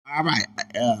All right.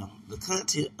 The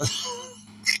content.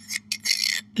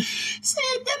 See,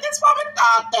 this woman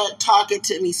thought that talking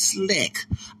to me slick.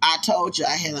 I told you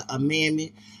I had an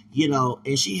amendment,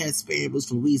 and she had Spanish boots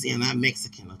from Louisiana. I'm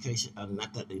Mexican, okay?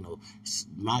 Not that,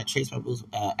 my trace my boots,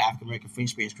 African American,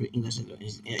 French, Spanish, English,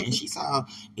 and she saw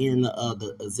in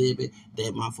the exhibit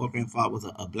that my four-grandfather was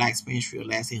a black Spanish Creole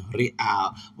last name, Real,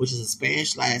 which is a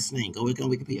Spanish last name. Go look on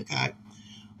Wikipedia, okay?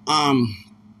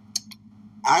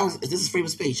 This is freedom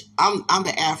of speech. I'm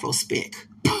the Afro Spec.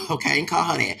 Okay, and call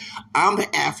her that. I'm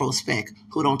the Afro Spec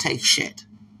who don't take shit.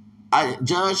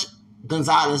 Judge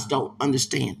Gonzales don't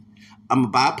understand. I'm a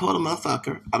bipolar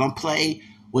motherfucker. I don't play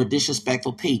with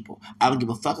disrespectful people. I don't give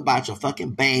a fuck about your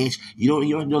fucking badge. You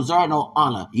don't deserve no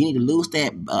honor. You need to lose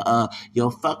that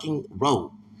your fucking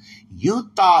robe. You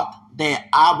thought that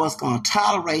I was gonna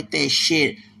tolerate that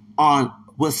shit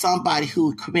with somebody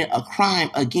who committed a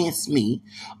crime against me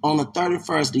on the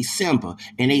 31st December,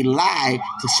 and they lied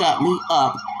to shut me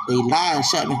up. They lied and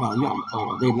shut me up.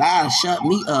 They lied and shut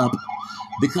me up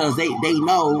because they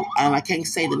know, and I can't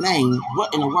say the name.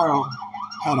 What in the world?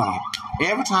 Hold on.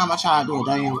 Every time I try to do a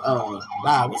damn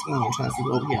lie, what's going on? I'm trying to see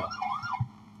over here.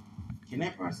 Can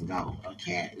that person go? A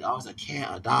cat? Always a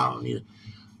cat, a dog. I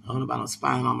don't know about no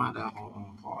spine on my dog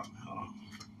part. Hold on.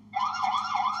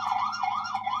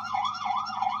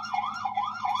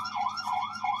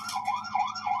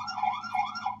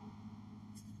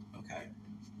 Okay.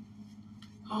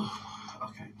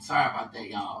 Sorry about that,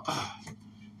 y'all.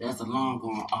 That's the alarm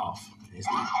going off. It's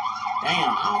not. Damn,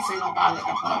 I don't see nobody at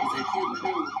the party. Is that cute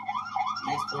dude?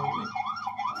 Next door to me.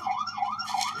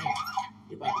 Damn,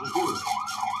 you about to be good.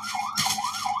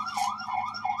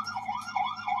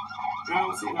 I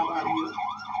don't see nobody here.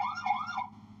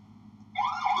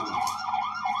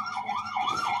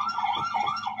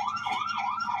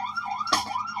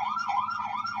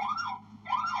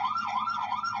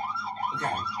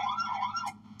 Okay.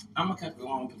 I'm gonna cut the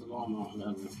alarm, put the alarm on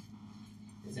another room.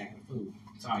 It's acting food.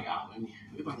 Sorry, y'all.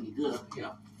 We're about to get good up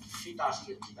here. She thought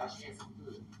she had some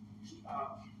good.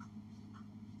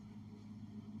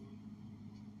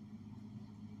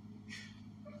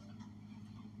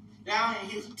 Down in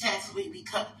Houston, Texas, we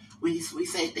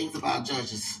say things about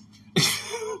judges,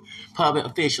 public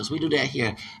officials. We do that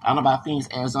here. I don't know about Phoenix,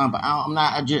 Arizona, but I'm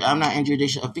not in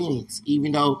jurisdiction of Phoenix,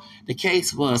 even though the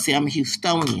case was. See, I'm a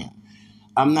Houstonian.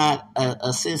 I'm not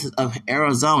a citizen of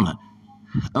Arizona.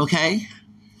 Okay?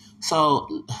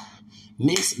 So,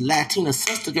 Miss Latina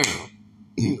sister girl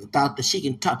thought that she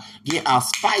can get all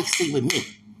spicy with me.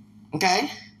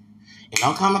 Okay? And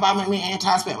don't come about me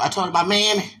anti-Spanish. I told her about,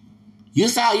 man, you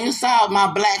saw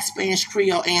my black Spanish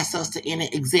Creole ancestor in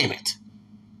the exhibit.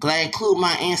 Because I include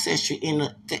my ancestry in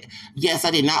the... Yes, I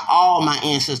did. Not all my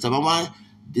ancestors. I wanted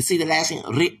to see the last name.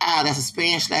 Real, that's a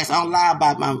Spanish last name. I don't lie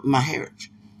about my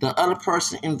heritage. The other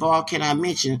person involved, can I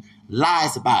mention,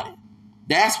 lies about it.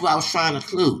 That's what I was trying to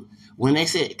include. When they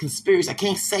said conspiracy, I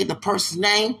can't say the person's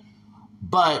name,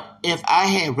 but if I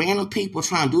had random people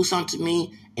trying to do something to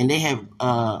me and they have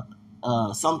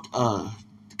some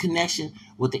connection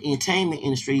with the entertainment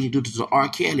industry due to R.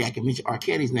 Kelly, I can mention R.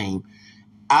 Kelly's name,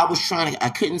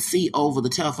 I couldn't see over the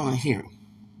telephone hearing.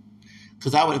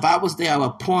 Because if I was there, I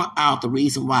would point out the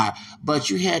reason why. But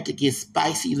you had to get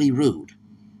spicily rude.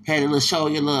 Had to show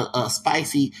your little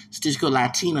spicy statistical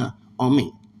Latina on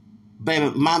me.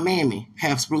 Baby, my mammy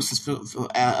has roots for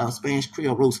Spanish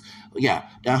Creole roots. Yeah,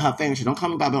 down her family. Don't call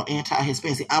me about no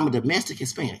anti-Hispanic. I'm a domestic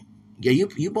Hispanic. Yeah,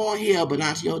 you born here, but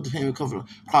not your family come from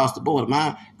across the border.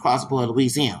 Mine across the border,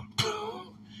 Louisiana.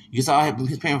 You saw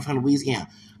his parents from Louisiana.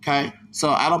 Okay?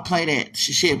 So I don't play that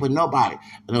shit with nobody.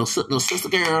 No sister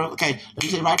girl. Okay, let me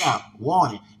tell you right now.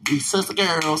 Warning. These sister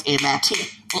girls and Latina.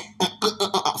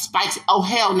 Spicy. Oh,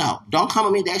 hell no. Don't come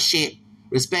at me that shit.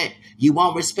 Respect. You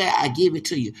want respect, I give it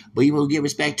to you. But you will give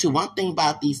respect too. One thing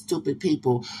about these stupid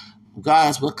people,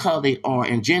 regardless what color they are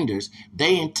and genders,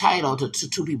 they entitled to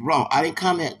two people wrong. I didn't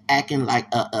come in acting like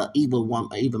a evil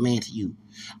man to you.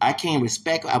 I came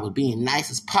respect. I was being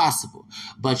nice as possible.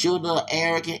 But your little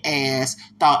arrogant ass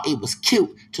thought it was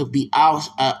cute to be out.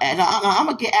 And I'm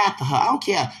going to get after her. I don't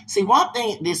care. See, one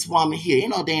thing, this woman here,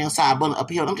 damn side button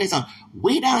up here. Let me tell you something.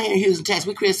 We down here in Houston, Texas,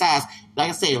 we criticize, like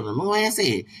I said, the man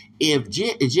said, if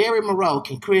Jerry Moreau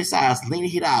can criticize Lena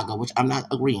Hidalgo, which I'm not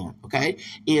agreeing, okay?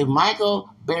 If Michael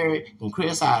Berry can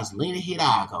criticize Lena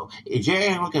Hidalgo, if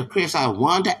Jerry Moreau can criticize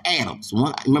Wanda Adams,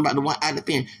 remember the one I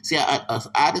defend? See,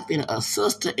 I defended a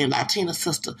sister and Latina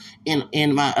sister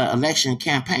in my election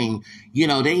campaign. They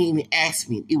didn't even ask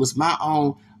me. It was my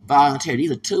own voluntary.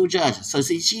 These are two judges. So,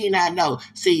 see, she and I know.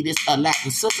 See, this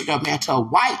Latin sister girl married to a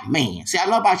white man. See, I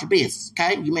know about your business,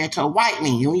 okay? You married to a white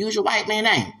man. You don't use your white man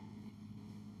name.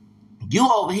 You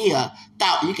over here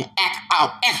thought you can act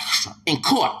out extra in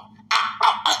court.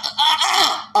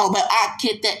 Oh, but I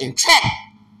get that in check.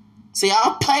 See, I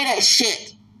don't play that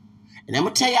shit. And I'm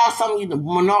going to tell y'all some of you, the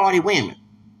minority women.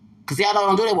 Because y'all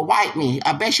don't do that with white men.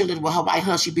 I bet you that with her white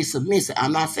husband, she'd be submissive.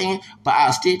 I'm not saying, but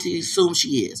I'll still assume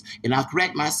she is. And I'll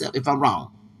correct myself if I'm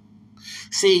wrong.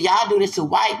 See, y'all do this to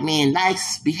white men,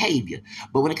 nice behavior.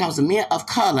 But when it comes to men of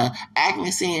color, acting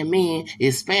saying men,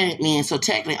 Hispanic men, so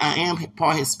technically I am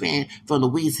part Hispanic from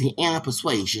Louisiana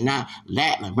persuasion, not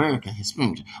Latin American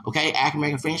Hispanic. Okay, African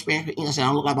American, French, Spanish, English, I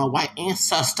don't look like my white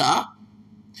ancestor.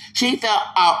 She felt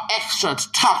all extra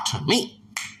to talk to me.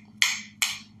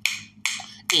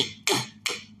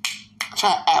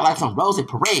 Try to act like some Rosie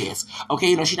Perez. Okay,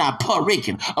 you know, she's not Puerto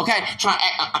Rican. Okay, try to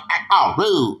act all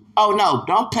rude. Oh, no,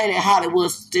 don't play that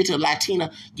Hollywood stitcher Latina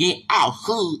get out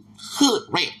hood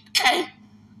rate, okay?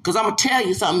 Because I'm going to tell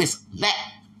you something, Miss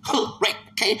hood rate,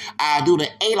 okay? I do the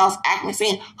ALOS acting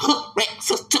saying hood rate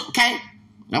sister, okay?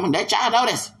 I'm going to let y'all know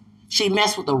this. She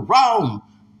messed with the wrong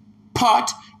part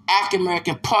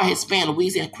African-American, part Hispanic,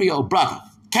 Louisiana Creole brother,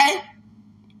 okay?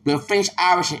 The French,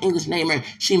 Irish, and English name her.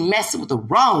 She messing with the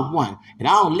wrong one. And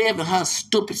I don't live in her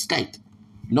stupid state.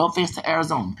 No offense to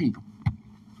Arizona people.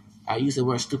 I use the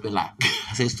word stupid a lot.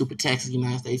 I say stupid Texas,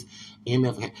 United States,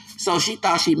 MF. So she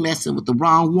thought she messing with the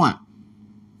wrong one.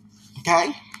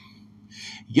 Okay?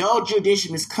 Your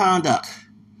judicial misconduct,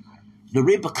 the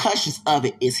repercussions of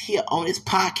it is here on this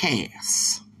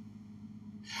podcast.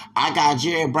 I got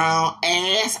Jerry Brown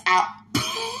ass out.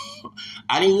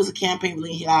 I didn't use a campaign for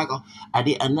Lean Hidalgo. I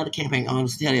did another campaign. I don't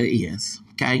tell you that it is.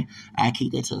 Okay? I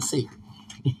keep that to a secret.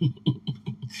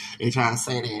 They're trying to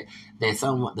say that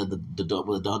someone,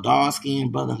 the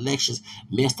dark-skinned brother elections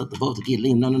messed up the vote to get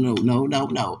Lena. No.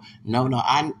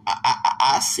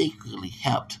 I secretly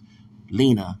helped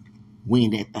Lena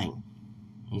win that thing.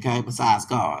 Okay? Besides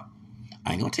God.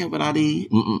 I ain't gonna tell what I did.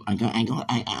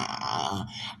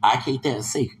 I keep that a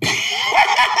secret.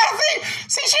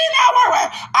 see, she not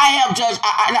worried. I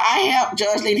helped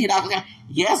Judge Lena Hidalgo.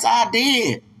 Yes, I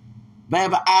did.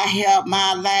 Baby, I helped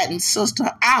my Latin sister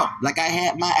out. Like I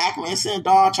had my African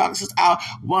dog chocolate sister out.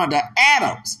 Wanda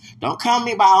Adams. Don't come to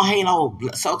me about hating on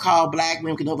so-called black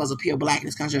women because nobody's a pure black in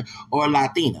this country or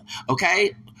Latina.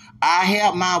 Okay? I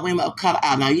help my women of color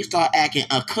out. Now you start acting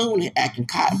a coon, acting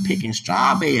cotton picking,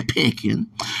 strawberry picking.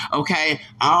 Okay,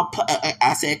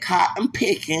 I said cotton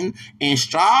picking and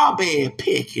strawberry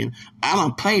picking. I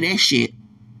don't play that shit.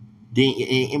 Then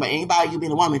anybody you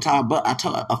being a woman talk, but I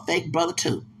told a fake brother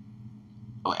too.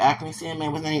 Or acting saying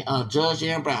man, what's his name? Judge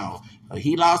Aaron Brown.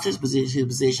 He lost his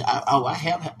position. I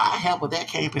help with that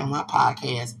campaign on my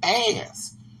podcast.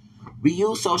 Ass. We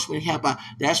use social media help out.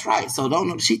 That's right. So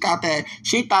don't. She thought that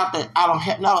I don't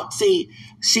help. No, see,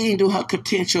 she didn't do her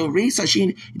potential research.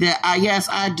 Yes,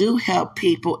 I do help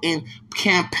people in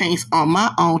campaigns on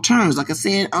my own terms. Like I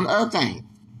said on the other thing.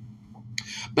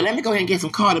 But let me go ahead and get some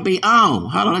Cardi B on.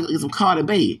 Hold on, let's get some Cardi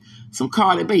B.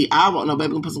 I won't know, baby.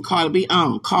 We're gonna put some Cardi B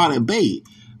on. Cardi B.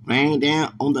 Rain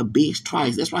down on the bitch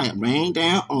twice. That's right. Rain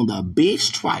down on the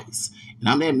bitch twice. And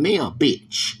I'm that male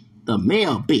bitch. The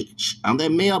male bitch. I'm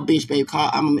that male bitch, baby. Call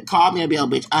me a male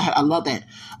bitch. I love that.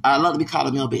 I love to be called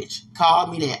a male bitch. Call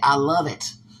me that. I love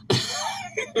it.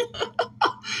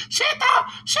 She thought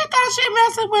she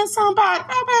messing with somebody.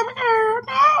 No, baby girl.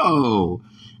 No.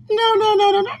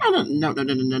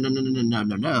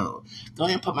 No. Go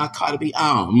ahead and put my Cardi B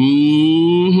on.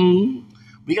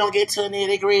 We gonna get to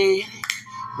nitty-gritty.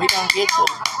 Put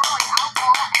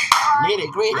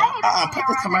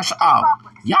this commercial off.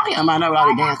 Y'all might know all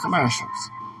the damn commercials.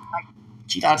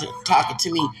 She out talking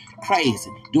to me crazy,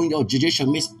 doing your judicial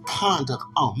misconduct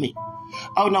on me.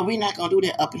 Oh no, we're not gonna do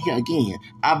that up in here again.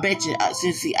 I bet you.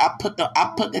 See, I put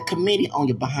the committee on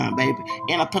your behind, baby,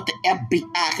 and I put the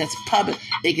FBI because public.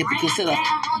 It can be considered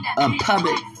a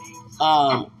public.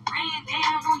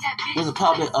 There's a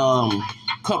public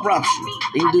corruption.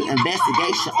 They do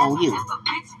investigation on you.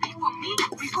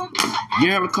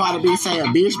 You heard Cardi B say a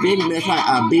bitch, baby, that's like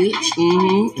a bitch.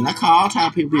 And I call all type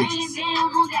of people bitches.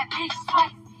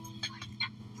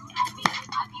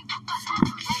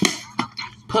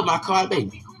 Put my Cardi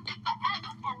B.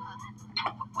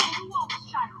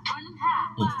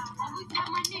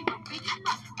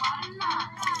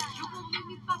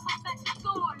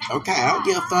 Okay, I don't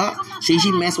give a fuck.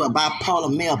 She mess with a bipolar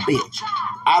male bitch.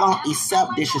 I don't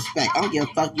accept disrespect. I don't give a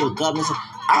fuck you're a governor.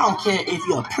 I don't care if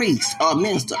you're a priest or a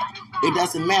minister. It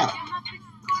doesn't matter.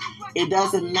 It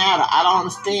doesn't matter. I don't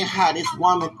understand how this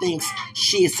woman thinks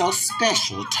she is so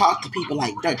special. Talk to people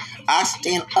like dirt. I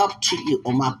stand up to you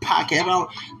on my podcast.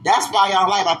 That's why y'all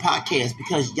like my podcast,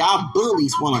 because y'all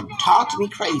bullies want to talk to me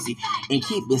crazy and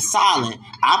keep it silent.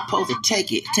 I'm supposed to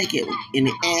take it in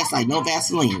the ass like no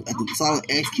Vaseline. That's all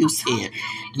the excuse said.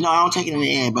 No, I don't take it in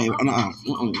the ass, baby. I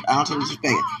don't take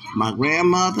disrespect. My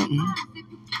grandmother,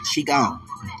 she gone.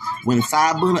 When the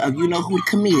side bullet of you know who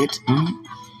committed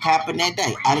happened that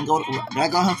day, I didn't go. Did I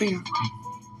go to her funeral?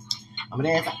 Did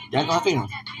I go to her funeral?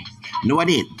 No, I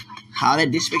didn't. How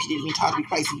that disrespect she did me, talk to me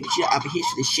crazy. She I've been here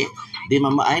to this shit. Then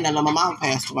I ain't know my mom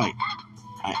passed away.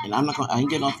 And I'm not gonna. I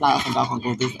ain't getting no flowers. I'm not gonna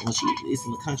go visit when she is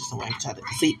in the country somewhere.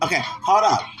 See, okay, hold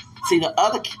up. See, the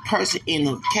other person in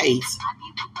the case,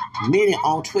 meaning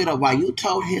on Twitter, while you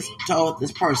told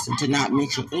this person to not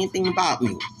mention anything about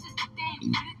me.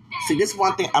 See, this is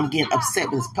one thing I'm getting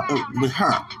upset with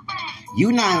her.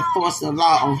 You not enforcing the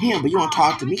law on him, but you want to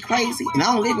talk to me crazy? And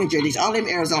I don't live in Jersey. I don't live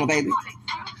in Arizona, baby.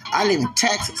 I live in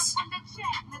Texas.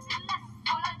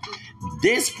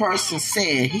 This person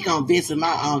said he gonna visit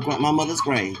my mother's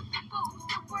grave.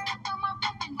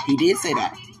 He did say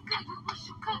that.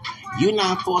 You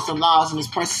not enforcing laws on this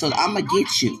person, so I'm gonna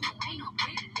get you.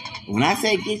 When I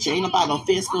say get you, ain't about no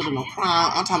physical or no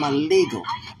crime. I'm talking about legal.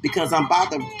 Because I'm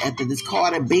about to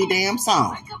discard a B-damn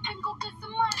song.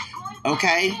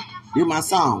 Okay? Do my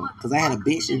song. Because I had a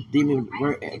bitch that did me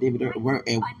work and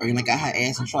I got her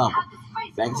ass in trouble.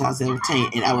 Back in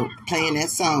 2017. And I was playing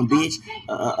that song, bitch.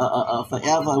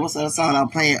 Forever. What's the other song I'm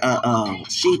playing?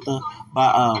 Sheetha.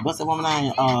 By, what's that woman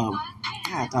name?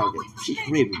 God, dog. She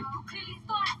Caribbean.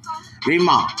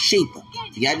 Rima. Sheetha.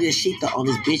 Yeah, I did Sheetha on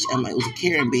this bitch. It was a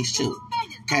Karen bitch, too.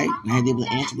 Okay, and I did with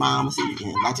Aunt Mama. See,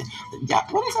 what is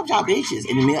up, y'all bitches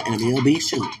in the middle bitch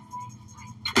too?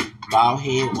 Bald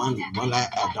head, one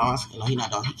like a dark skin. No, he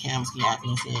not dark. He camel skin,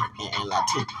 acting and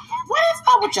Latin. What is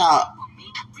up with y'all?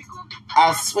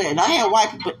 I swear, and I had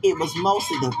white people, but it was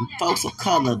mostly the folks of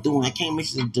color doing. I can't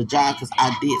mention the job because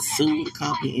I did sue the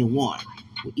company and won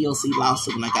with EOC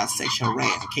lawsuit when I got sexual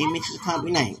harassed. I can't mention the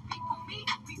company name.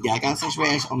 Yeah, I got sexual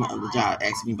rash on the job,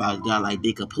 asking me about a job like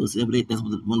dick or pussy. That's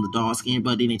one of the dark skin,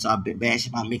 but then they start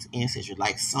bashing my mixed ancestry,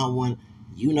 like someone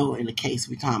you know in the case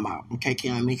we talking about. Okay,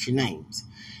 can I mention names?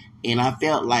 And I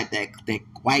felt like that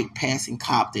white passing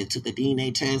cop that took the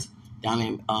DNA test down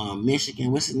in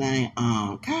Michigan. What's his name?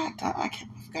 God, I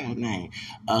forgot his name.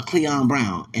 Cleon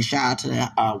Brown. And shout out to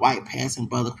that white passing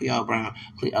brother Cleo Brown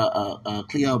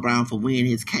for winning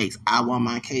his case. I won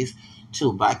my case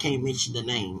too, but I can't mention the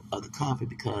name of the company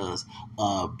because,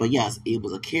 but yes, it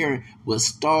was a Karen. What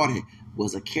started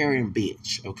was a Karen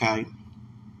bitch, okay?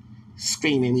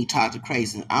 Screaming me, talk to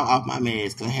crazy. I'm off my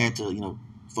meds because I had to,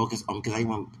 focus on, because I didn't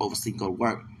want to oversleep and go to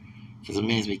work because the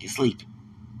meds make you sleep.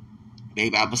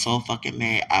 Baby, I was so fucking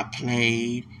mad. I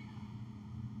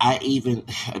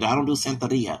don't do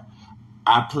Santeria.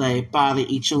 I played Padre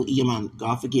Ichu Iyaman,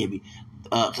 God forgive me,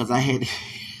 because I had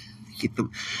get the,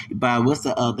 but what's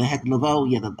the had the Laveau,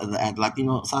 the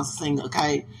Latino salsa singer,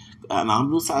 okay? I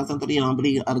don't do salsa Santeria, I don't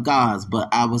believe other gods, but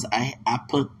I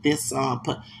put this song,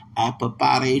 I put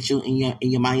Padre Ichu in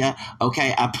your Maya,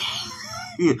 okay?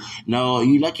 No,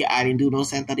 you lucky I didn't do no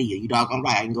Santeria. You doggone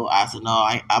right. I can go. I said no.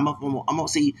 I'm gonna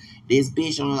see this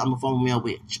bitch. I'm a former male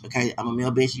bitch. Okay, I'm a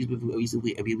male bitch. Used to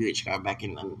be a bitch back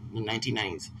in the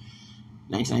 1990s,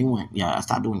 1991. Yeah, I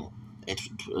stopped doing it at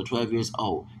 12 years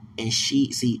old. And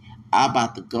I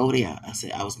about to go there. I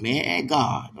said I was mad at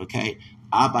God. Okay,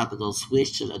 I about to go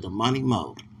switch to the demonic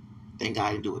mode. Thank God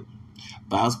I didn't do it.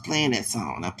 But I was playing that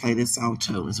song. And I played this song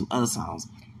too, and some other songs.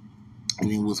 And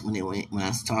it was when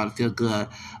I started to feel good.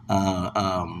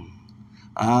 Aguanile,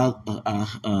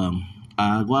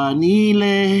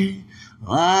 aguanile,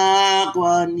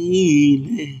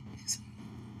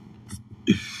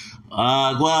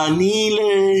 aguanile,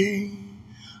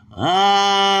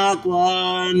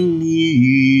 aguanile.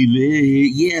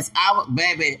 Yes,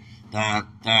 baby. Da,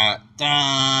 da,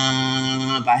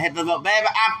 da. If I hit the vote, baby,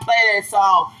 I played that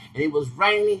song. And it was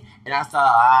raining, and I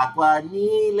saw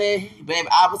Aguanile. Baby,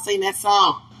 I was singing that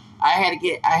song. I had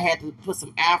to put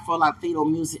some Afro Latino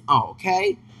music on,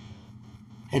 okay?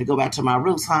 Had to go back to my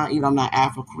roots, huh? Even though I'm not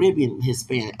Afro-Caribbean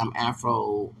Hispanic. I'm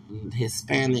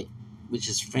Afro-Hispanic, which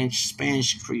is French,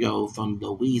 Spanish Creole from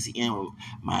Louisiana.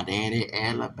 My daddy,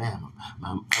 Alabama.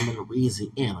 My mama,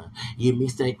 Louisiana. You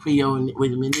mix that Creole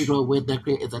with the Negro with the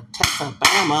Creole. It's a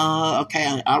Texas-Bama.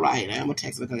 Okay, all right. I'm a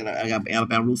Texas because I got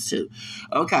Alabama roots too.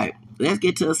 Okay, let's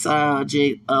get to the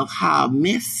subject of how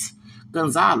Miss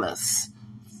Gonzales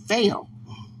failed.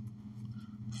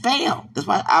 That's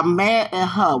why I'm mad at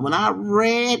her. When I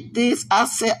read this, I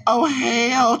said, oh,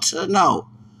 hell to no.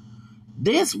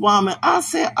 This woman, I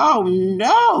said, oh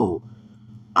no.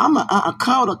 I'm a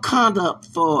code of conduct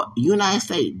for United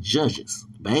States judges.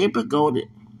 Baby, go there,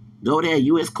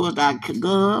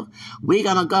 uscourts.gov. We're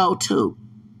going to go to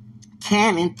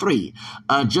Canon 3.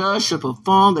 A judge should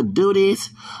perform the duties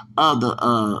of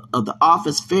the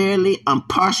office fairly,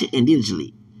 impartial, and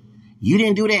diligently. You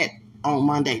didn't do that on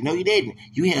Monday. No, you didn't.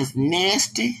 You had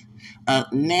nasty,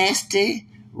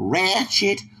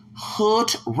 ratchet,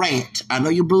 hood rat. I know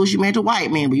you blues, you made the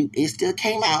white man, but it still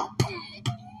came out.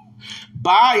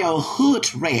 Bio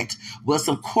hood rat with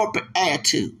some corporate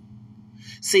attitude.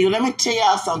 See, let me tell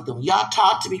y'all something. Y'all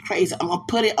talk to me crazy. I'm going to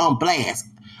put it on blast.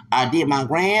 I did my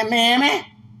grandmammy,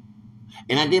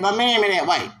 and I did my mammy that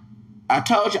way. I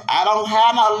told you, I don't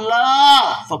have no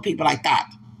love for people like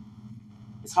that.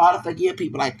 It's hard to forgive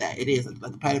people like that. It is.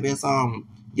 Like the Patty Bear song,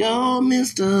 Yo,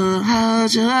 Mr.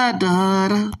 How's your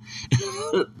daughter?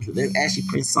 That's actually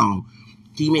Prince's song.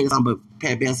 He made a song by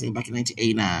Patty Bear sing back in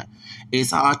 1989.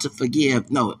 It's hard to forgive.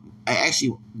 No,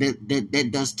 that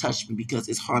does touch me because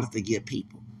it's hard to forgive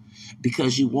people.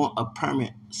 Because you want a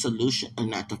permanent solution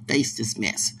and not to face this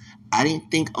mess. I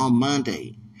didn't think on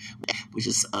Monday, which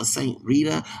is St.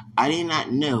 Rita, I did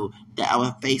not know that I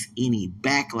would face any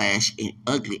backlash and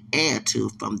ugly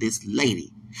attitude from this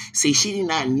lady. See, she did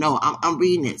not know. I'm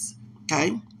reading this,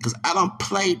 okay? Because I don't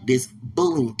play this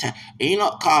bullying time. And you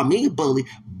don't call me a bully.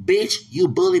 Bitch, you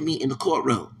bullied me in the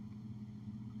courtroom.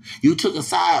 You took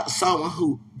aside someone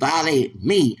who violated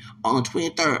me on the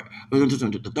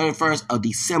 31st of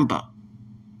December.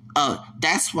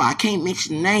 That's why I can't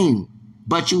mention the name.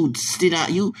 But you still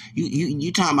not you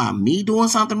talking about me doing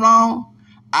something wrong?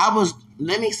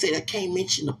 Let me say I can't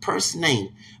mention the person's name.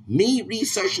 Me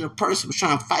researching the person was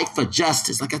trying to fight for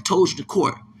justice, like I told you to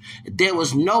court. There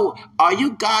was no, are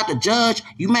you God the judge?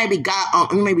 You may be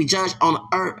God you may be judge on the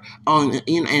earth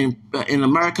in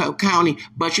America County,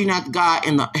 but you're not the God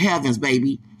in the heavens,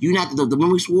 baby. You're not the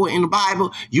when we swore in the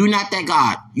Bible, you're not that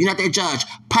God. You're not that judge.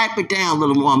 Pipe it down,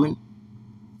 little woman.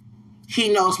 He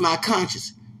knows my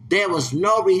conscience. There was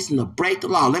no reason to break the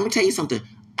law. Let me tell you something.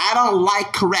 I don't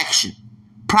like correction.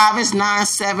 Proverbs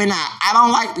 9:7. I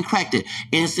don't like to correct it.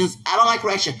 And since I don't like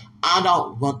correction,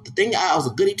 well, the thing I was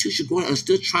a goody two-shoe going and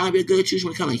still trying to be a goody two-shoe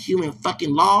when it comes to human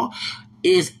fucking law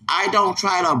is I don't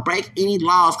try to break any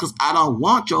laws because I don't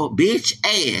want your bitch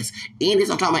ass in this.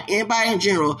 I'm talking about anybody in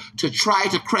general to try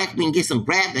to correct me and get some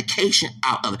gratification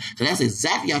out of it. Because that's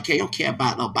exactly y'all care. You don't care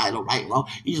about nobody, no right and wrong.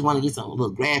 You just want to get some little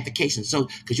gratification. So,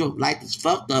 because your life is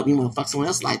fucked up, you want to fuck someone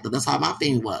else like that. That's how my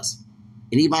thing was.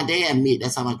 And even my dad admit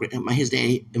that's how his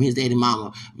daddy and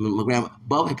mama, my grandma,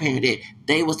 both my parents did.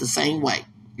 They was the same way.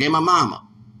 And my mama.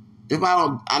 That's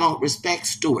why I don't respect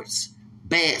stewards.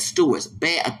 Bad stewards,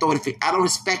 bad authority. I don't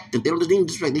respect them. They don't need to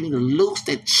respect. They need to lose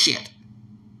that shit.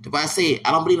 If I say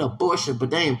I don't believe in abortion,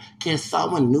 but damn, can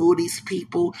someone know these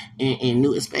people and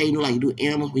know especially like you do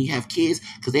animals when you have kids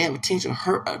because they have potential to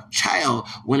hurt a child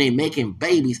when they're making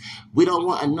babies. We don't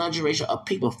want another generation of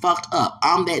people fucked up.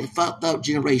 I'm that fucked up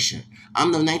generation.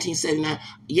 I'm the 1979.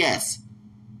 Yes,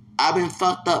 I've been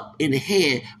fucked up in the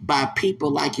head by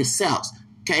people like yourselves,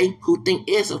 okay, who think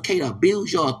it's okay to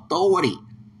abuse your authority.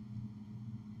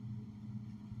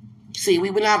 See,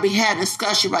 we would not be having a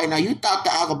discussion right now. You thought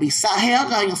that I was going to be hell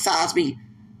no, you size me.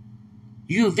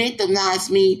 You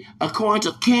victimized me according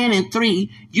to Canon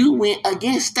 3. You went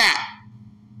against that.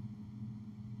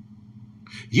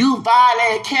 You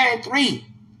violated Canon 3.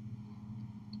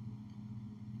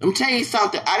 Let me tell you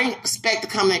something. I didn't expect to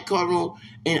come in that courtroom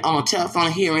and on a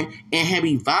telephone hearing and have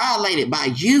me violated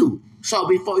by you. So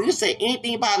before you say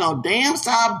anything about no damn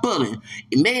side bullying,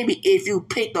 maybe if you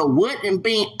pick the wooden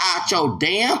beam out your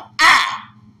damn eye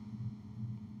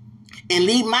and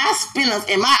leave my feelings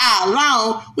in my eye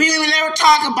alone, we will never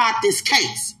talk about this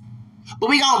case.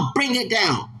 But we gonna bring it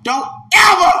down. Don't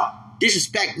ever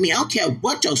disrespect me. I don't care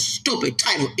what your stupid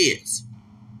title is.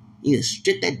 You need to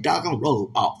strip that doggone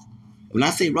robe off. When I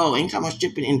say roll, I ain't talking about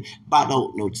stripping in by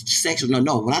no sexual,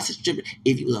 no. When I say stripping,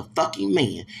 if you was a fucking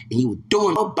man and you were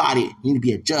doing nobody, you need to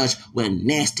be a judge with a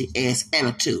nasty ass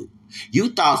attitude. You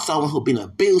thought someone who been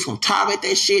abused from tolerate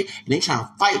that shit and they trying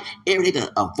to fight every day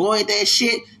to avoid that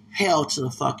shit? Hell to the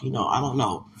fuck, I don't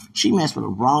know. She messed with the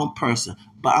wrong person,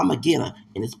 but I'm gonna get her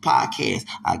in this podcast.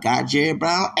 I got Jerry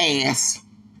Brown ass.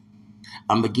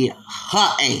 I'm gonna get her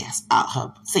ass out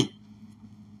her seat.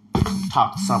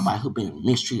 Talk to somebody who been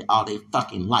mistreated all their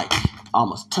fucking life.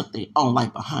 Almost took their own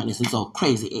life behind this old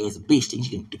crazy ass bitch thing.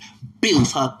 She can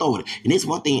abuse her authority. And this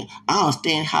one thing, I don't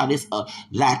understand how this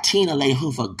Latina lady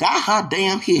who forgot her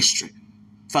damn history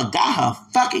Forgot her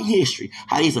fucking history.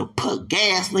 How they used to put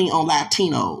gasoline on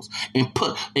Latinos and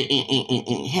put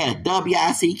and had a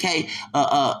WICK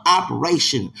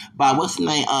operation by what's the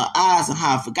name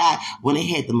Eisenhower. Forgot when they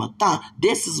had the marathon.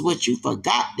 This is what you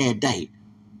forgot that day.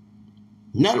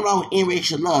 Nothing wrong with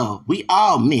interracial love. We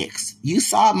all mix. You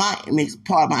saw my mix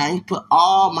part. I didn't put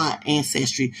all my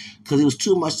ancestry because it was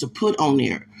too much to put on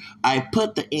there. I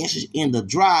put the ancestry in the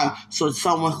drive so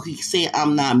someone who said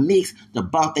I'm not mixed to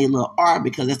bump their little R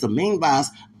because that's the main bias.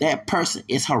 That person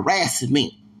is harassing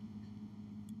me.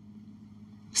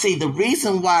 See, the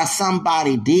reason why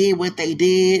somebody did what they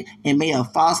did and made a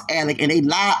false allegation and they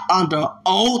lied under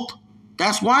oath,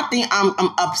 that's one thing I'm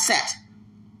upset.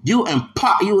 You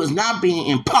is not being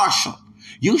impartial.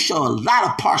 You show a lot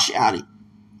of partiality.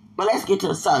 But let's get to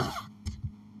the subject.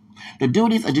 The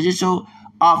duties of judicial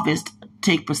office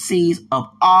take precedence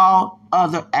of all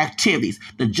other activities.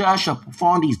 The judge shall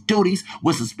perform these duties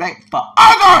with respect for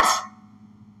others.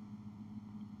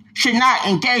 Should not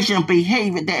engage in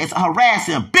behavior that is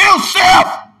harassing,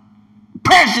 abusive,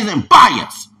 prejudice, and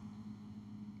bias.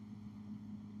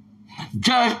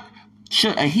 Judge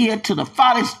should adhere to the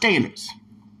following standards.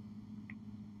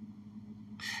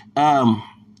 A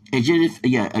judge's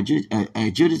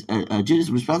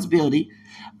responsibility.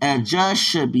 A judge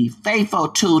should be faithful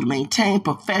to maintain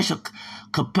professional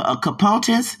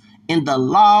competence in the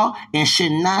law and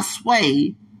should not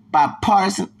sway by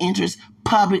partisan interest,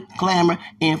 public clamor,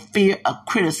 and fear of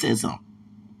criticism.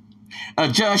 A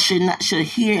judge should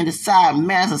hear and decide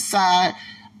matters aside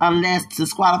unless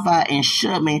disqualified and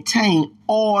should maintain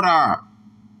order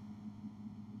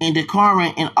and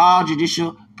decorum in all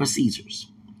judicial procedures.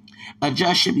 A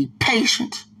judge should be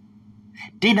patient,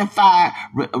 dignified,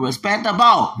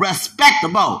 respectable.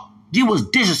 You was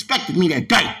disrespecting me that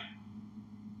day.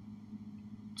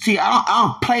 See, I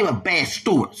don't play with bad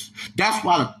stewards. That's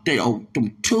why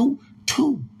them two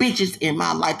bitches in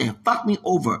my life that fucked me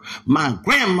over, my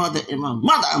grandmother and my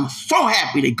mother, I'm so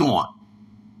happy they're gone.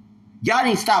 Y'all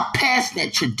need to stop passing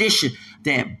that tradition,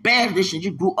 that bad tradition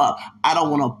you grew up. I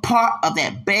don't want a part of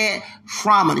that bad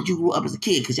trauma that you grew up as a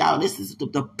kid, because y'all, this is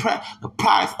the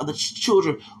products of the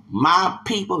children. My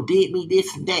people did me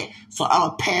this and that, so I'm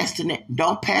going to pass to that.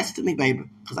 Don't pass it to me, baby,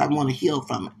 because I want to heal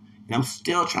from it, and I'm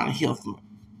still trying to heal from it.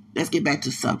 Let's get back to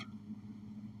the subject.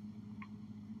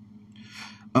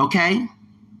 Okay?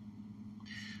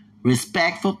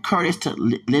 Respectful, courteous to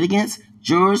litigants,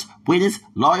 jurors, witnesses,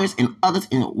 lawyers, and others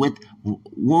with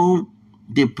whom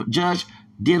the judge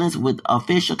dealings with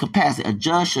official capacity. A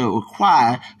judge should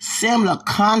require similar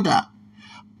conduct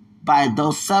by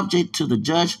those subject to the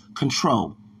judge's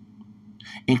control,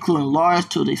 including lawyers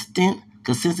to the extent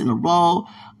consistent in the role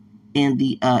in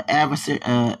the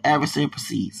adversary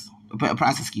process.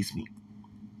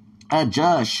 A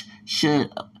judge should,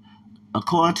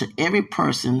 according to every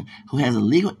person who has a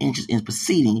legal interest in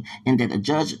proceeding, and that the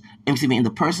judge, in the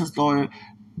person's lawyer,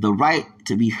 the right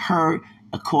to be heard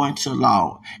according to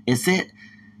law. It's set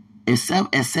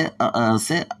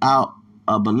out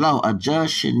below. A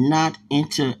judge should not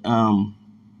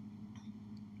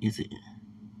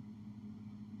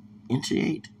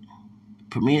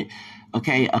permit.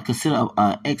 Okay, consider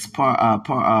ex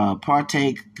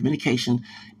parte communication.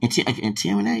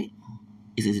 Intimidate.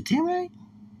 Is it intimidate?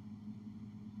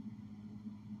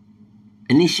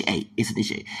 Initiate. It's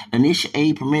initiate.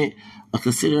 Initiate, permit,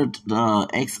 consider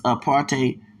ex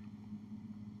parte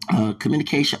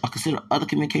communication, or consider other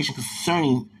communication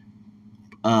concerning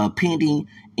pending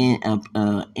in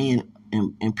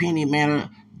pending matter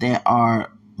that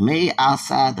are made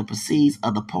outside the proceedings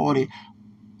of the party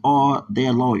or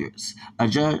their lawyers.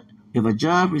 If a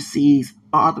judge receives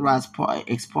unauthorized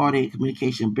ex parte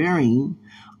communication bearing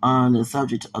on the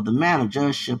subject of the matter,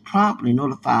 judge should promptly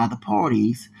notify the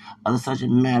parties of the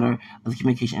subject matter of the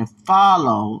communication and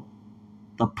follow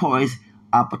the parties'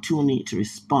 opportunity to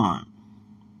respond.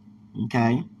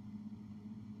 Okay?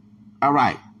 All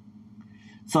right.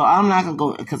 So I'm not going to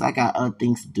go because I got other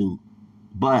things to do.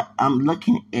 But I'm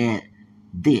looking at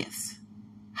this.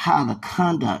 How the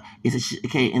conduct is,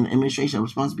 okay, in the administration of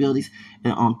responsibilities.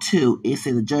 And on 2, it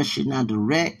says the judge should not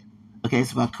direct. Okay,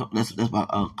 that's about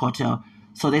cartel.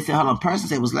 So they said, hold on, the person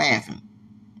said was laughing.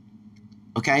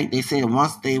 Okay, they said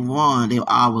once they won, they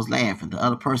all was laughing. The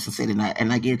other person said it,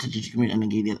 and I gave it to the community, and I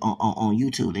gave it on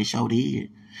YouTube. They showed it.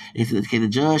 It said, okay, the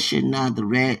judge should not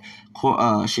direct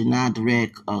personnel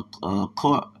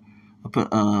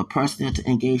to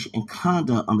engage in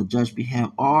conduct on the judge's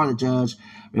behalf or the judge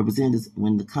representatives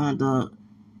when the conduct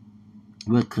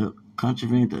will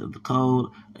contravene the code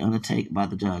undertaken by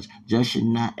the judge. Judge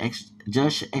should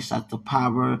exercise the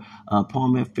power of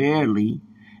appointment fairly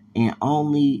and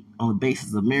only on the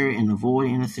basis of merit and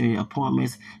avoiding unnecessary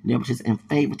appointments, nepotism, and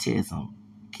favoritism.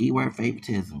 Keyword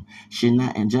favoritism.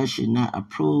 Judge should not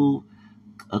approve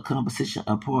a composition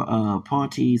of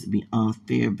appointees be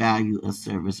unfair value of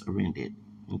service rendered.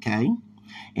 Okay?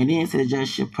 And then it says judge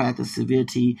should practice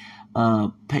civility,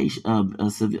 practice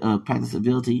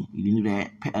civility. You do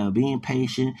that. Being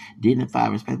patient,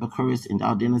 dignified, respectful, courteous, and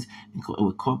all dealings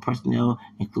with court personnel,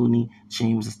 including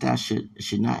chambers and staff,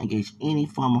 should not engage any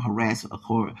form of harassment of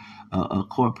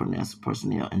court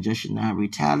personnel, and judge should not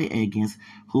retaliate against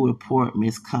who report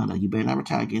misconduct. You better not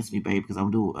retaliate against me, baby, because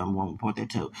I'm going to report that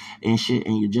too. And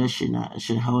your judge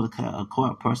should hold a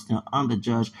court personnel under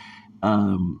judge.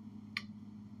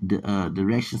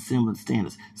 Direction similar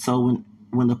standards. So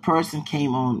when the person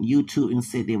came on YouTube and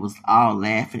said they was all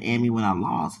laughing at me when I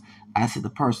lost, I said the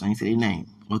person, I didn't say their name.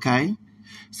 Okay?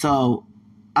 So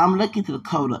I'm looking to the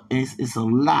code, and it's a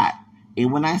lot.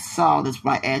 And when I saw this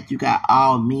right after you got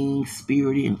all mean,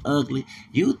 spirited, and ugly,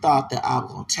 you thought that I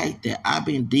was going to take that. I've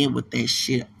been dealing with that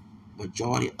shit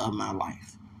majority of my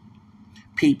life.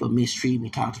 People mistreat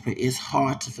me, talk to me. It's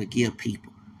hard to forgive people.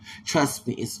 Trust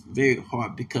me, it's very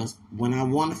hard, because when I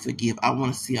want to forgive, I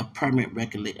want to see a permanent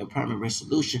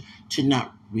resolution to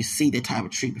not receive that type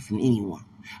of treatment from anyone.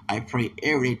 I pray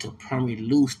every day to permanently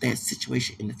lose that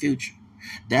situation in the future.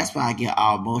 That's why I get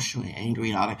all emotional and angry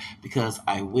and all that, because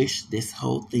I wish this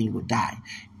whole thing would die.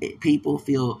 People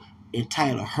feel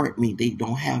entitled to hurt me. They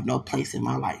don't have no place in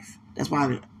my life. That's why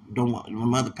I don't want. My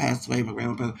mother passed away, my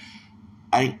grandmother passed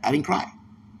away. I didn't cry.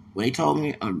 When they told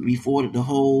me before the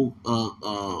whole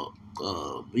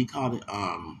we call it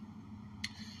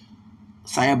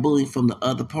cyberbullying from the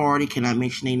other party, can I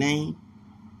mention their name?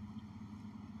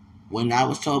 When I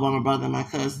was told by my brother and my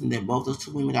cousin that both those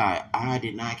two women died, I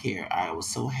did not care. I was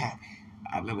so happy.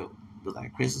 I remember it was like a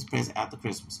Christmas present after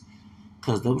Christmas,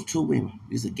 because those two women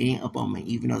used to gang up on me,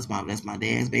 even though that's my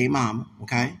dad's baby mama,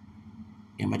 okay,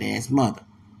 and my dad's mother.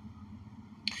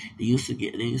 They used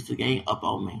to gang up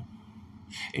on me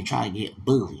and try to get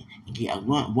bullied. And get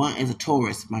one as a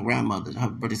Taurus, my grandmother, her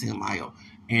birthday's in Mayo,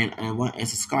 and one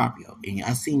as a Scorpio. And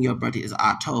I seen your birthday is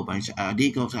October. And I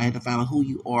did go, so I had to find out who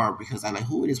you are, because I like,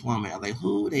 who is this woman? I like,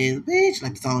 who is bitch?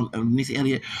 Like the song Missy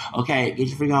Elliott. Okay, get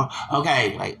your freak on.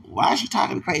 Okay, like, why is she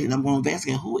talking to me crazy? And I'm going to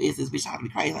investigate, who is this bitch talking to me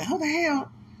crazy? Like, who the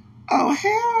hell? Oh,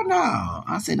 hell no.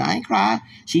 I said, I ain't crying.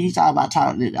 She talking about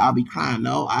I'll be crying.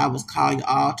 No, I was calling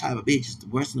all type of bitches. The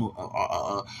worst than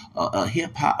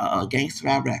hip-hop, gangster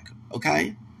rap record.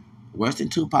 Okay? Worse than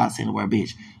Tupac saying the word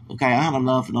bitch. Okay? I don't have no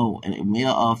love for no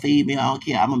male or female. I don't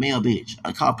care. I'm a male bitch.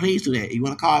 Please do that. You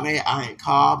want to call me that? I ain't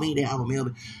call me that. I'm a male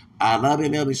bitch. I love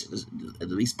being male bitch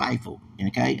to be spiteful.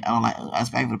 Okay? I'm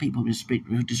spiteful to people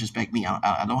who disrespect me.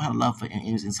 I don't have love for it.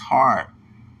 It's hard.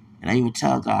 And I even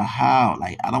tell God how,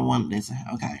 like, I don't want this.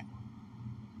 Okay.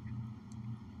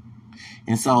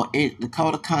 And so the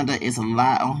code of conduct is a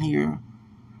lot on here.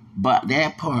 But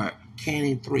that part,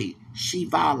 Canon 3, she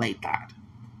violated that.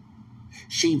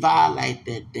 She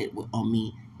violated that on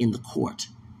me in the court.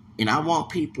 And I want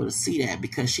people to see that,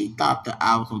 because she thought that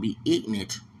I was going to be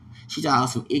ignorant. She thought I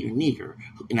was some ignorant nigger.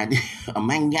 And a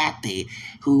mangote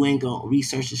who ain't going to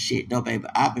research the shit. No, baby,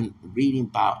 I've been reading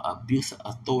about abuse of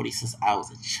authority since I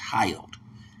was a child.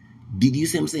 Did you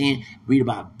see what I'm saying? Read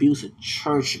about abuse of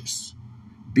churches.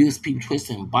 Abuse people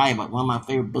twisting the Bible. One of my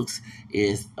favorite books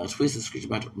is a twisted scripture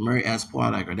by Mary S.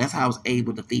 Poirier. That's how I was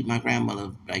able to feed my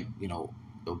grandmother, like,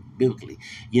 biblically.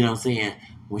 You know what I'm saying?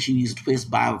 When she used to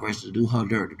twist Bible verses to do her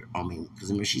dirt on me. Because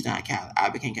remember, she's not a Catholic. I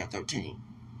became Catholic 13.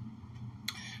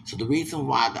 So the reason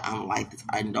why I'm like this,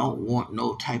 I don't want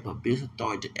no type of business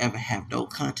authority to ever have no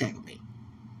contact with me.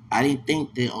 I didn't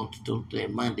think that on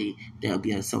that Monday there would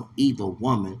be some evil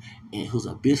woman and who's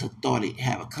a business authority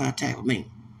have a contact with me.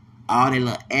 All that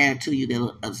little attitude,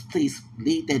 please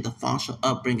leave that dysfunctional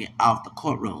upbringing off the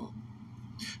courtroom.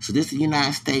 So this is the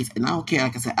United States, and I don't care.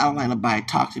 Like I said, I don't like nobody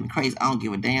talk to me crazy. I don't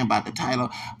give a damn about the title.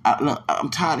 Look, I'm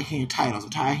tired of hearing titles. I'm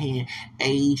tired of hearing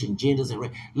age and genders and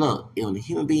race. Look, when a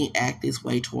human being act this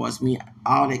way towards me,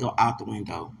 all they go out the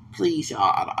window. Please, y'all,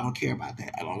 I don't care about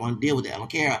that. I don't want to deal with that. I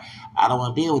don't care. I don't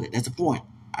want to deal with it. That's the point.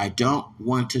 I don't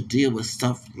want to deal with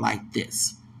stuff like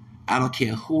this. I don't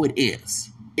care who it is.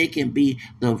 It can be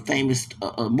the famous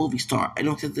movie star. I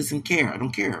don't care. I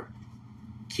don't care.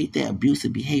 Keep that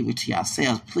abusive behavior to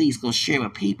yourselves. Please go share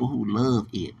with people who love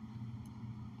it.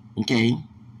 Okay?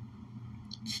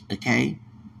 Okay?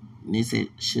 And they said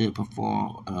should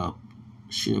evolve,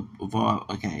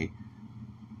 okay.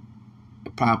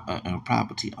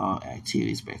 Property, all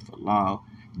activities, respect for law,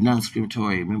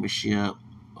 non-discriminatory membership,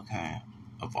 okay,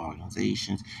 of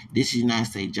organizations. This is United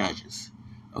States judges.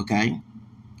 Okay?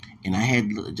 And I had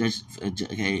judges,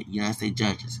 okay, United States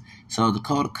judges. So the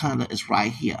code of conduct is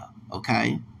right here,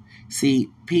 okay? See,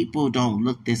 people don't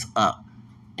look this up.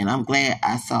 And I'm glad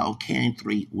I saw Canon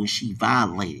 3 when she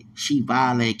violated. She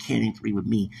violated Canon 3 with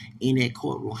me in that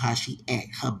courtroom. How she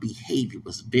acted, her behavior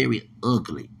was very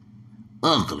ugly.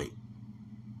 Ugly.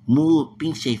 Muy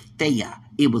pinche fea.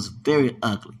 It was very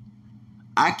ugly.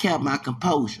 I kept my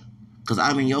composure because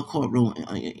I'm in your courtroom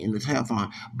in the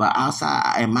telephone. But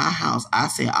outside in my house, I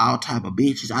said all type of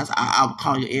bitches. I would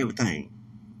call you everything.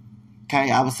 Okay,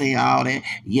 I was saying all that.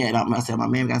 Yeah, I said my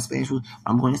man got Spanish food.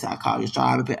 I'm going to say I call you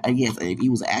strawberry. Yes, if he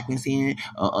was acting sin,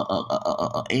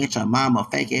 aunt your mama,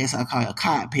 fake ass, I call you a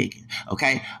cotton picking.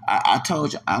 Okay, I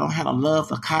told you I don't have a love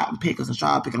for cotton pickers and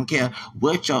strawberry pickers. I don't care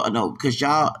what y'all know because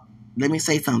y'all. Let me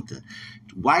say something.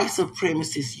 White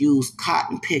supremacists use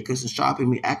cotton pickers and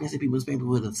strawberry acting people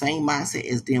with the same mindset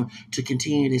as them to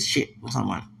continue this shit with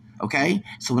someone. Okay,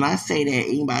 so when I say that,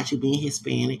 anybody should be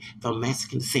Hispanic from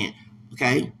Mexican descent.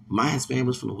 Okay, my Hispanic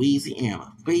was from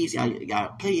Louisiana. Please, y'all,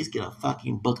 please get a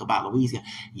fucking book about Louisiana.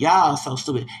 Y'all are so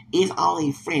stupid. It's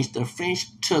only French. The French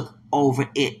took over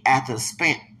it after the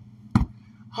Spanish.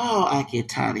 Oh, I get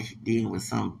tired of dealing with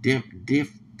some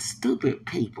stupid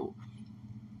people.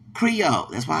 Creole,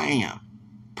 that's why I am.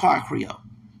 Part Creole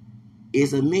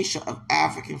is a mixture of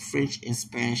African, French, and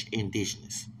Spanish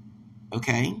indigenous.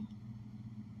 Okay,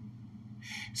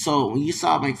 so when you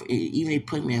saw me, even they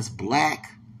put me as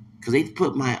black. Because they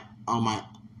put on my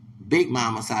big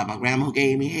mama side, my grandma who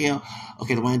gave me hell.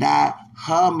 Okay, the one that died,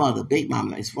 her mother, Big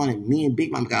Mama. It's funny, me and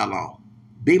Big Mama got along.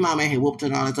 Big Mama had whooped her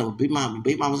and all that stuff. Big Mama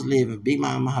was living. Big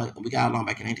Mama, we got along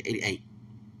back in 1988.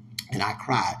 And I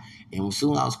cried. And as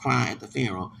soon as I was crying at the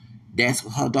funeral, that's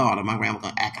what her daughter, my grandma,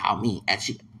 gonna act all mean.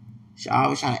 She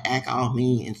always try to act all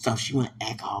mean and stuff. She wouldn't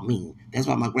act all mean. That's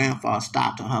why my grandfather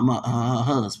stopped her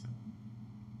husband.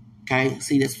 Okay,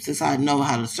 see, that's how I know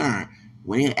how to discern.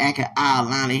 When they acted out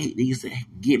of line, they used to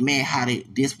get mad how they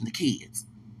disciplined the kids.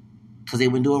 Because they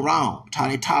wouldn't do it wrong. How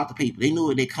they talk to people. They knew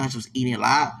what their country was eating a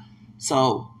lot.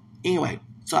 So, anyway,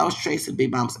 I was tracing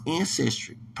Big Mama's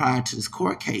ancestry prior to this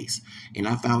court case. And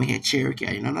I found we had Cherokee.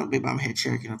 I didn't know Big Mama had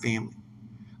Cherokee in her family.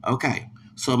 Okay,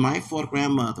 so my fourth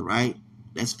grandmother, right?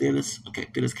 That's Phyllis. Okay,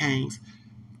 Phyllis Caines.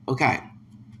 Okay,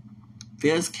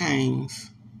 Phyllis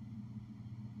Caines.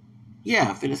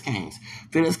 Yeah, Phyllis Caines.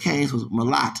 Phyllis Caines was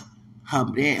mulatto. Her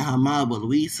mother was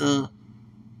Louisa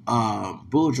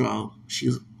Boudreaux. She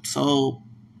was sold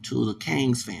to the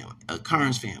Caines family,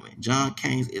 Kearns family. John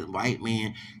Caines is a white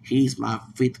man. He's my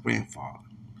fifth grandfather.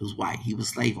 He was white. He was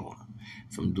a slave owner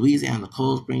from Louisiana to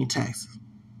Cold Spring, Texas.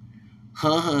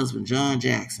 Her husband, John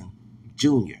Jackson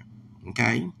Jr.,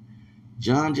 okay?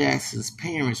 John Jackson's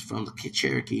parents from the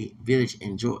Cherokee village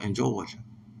in Georgia.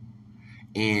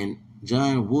 And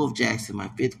John Wolf Jackson, my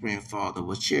fifth grandfather,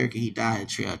 was Cherokee. He died in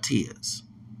Trail of Tears.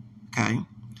 Okay?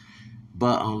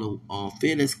 But on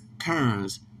Phyllis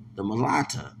Kearns, the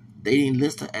mulatto, they didn't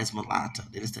list her as mulatto.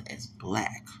 They listed her as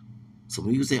black. So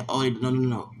when you say, oh,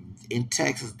 no. In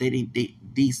Texas,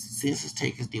 these census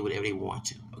takers did whatever they want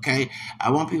to. Okay? I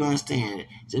want people to understand,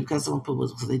 just because someone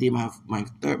because they did my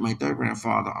third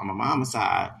grandfather on my mama's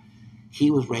side, he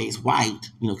was raised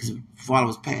white, because his father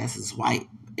was passed as white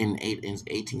in the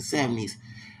 1870s.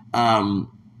 And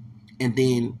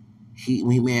then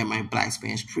when he married my black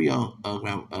Spanish Creole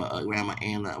grandma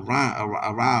Anna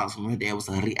Rouse, when her dad was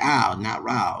a Real, not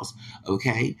Rouse,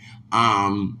 okay?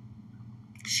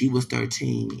 She was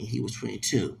 13 and he was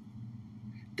 22.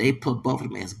 They put both of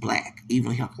them as black, even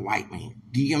though he's like a white man.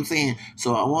 Do you know what I'm saying?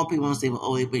 So I want people to say,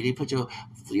 well, they put your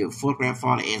fourth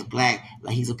grandfather as black,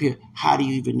 like he's a pure. How do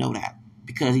you even know that?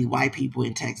 Because these white people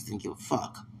in Texas didn't give a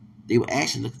fuck. They were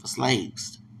actually looking for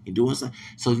slaves and doing something.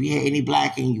 So if you had any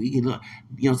black in you, you can look,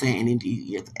 you know what I'm saying? And then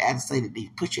you have to say that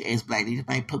they put you as black. They just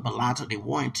might put mulatto they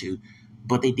wanted to,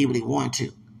 but they did what they wanted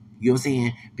to. You know what I'm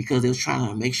saying? Because they was trying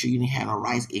to make sure you didn't have no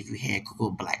rights if you had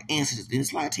black ancestors. Then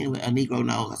it's Latino with a Negro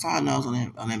nose. I saw her nose on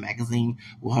that magazine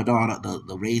with her daughter,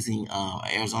 the raising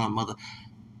Arizona mother.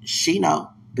 She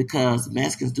know. Because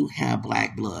Mexicans do have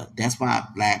black blood. That's why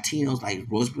Latinos, like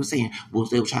Rose was saying,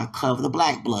 they were trying to cover the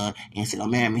black blood and say,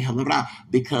 "Don't marry me," blah, blah, blah,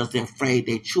 because they're afraid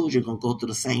their children are going to go through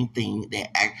the same thing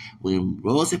when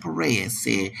Rosa Perez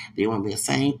said they want to be the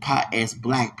same pot as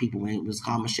black people when it was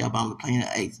called Michelle Obama, the Planet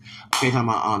of Apes. Okay, talking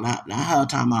about not her,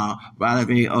 talking about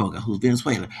Valerie Olga, who's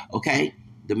Venezuelan. Okay.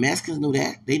 The Mexicans knew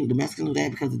that. The Mexicans knew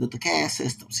that because of the caste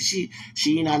system. See,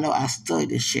 she did not know I studied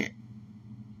this shit.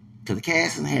 Because the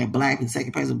caste had black and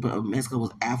second president of Mexico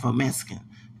was Afro-Mexican.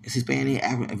 It's Hispanic,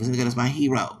 Afro-Mexican. That's my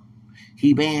hero.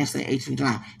 He banned say 18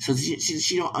 times. So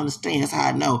she don't understand. That's how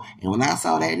I know. And when I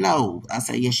saw that nose, I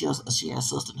said, yeah, she has a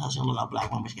sister. She don't look like a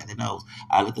black woman. She got that nose.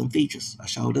 I look at them features. I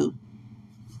sure do.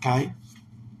 Okay?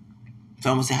 So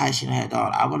I'm going to say how she had a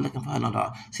daughter. I wasn't looking for her no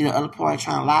daughter. See, the other party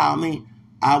trying to lie on me.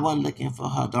 I wasn't looking for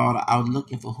her daughter. I was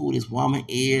looking for who this woman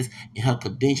is and her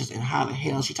credentials and how the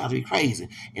hell she tried to be crazy.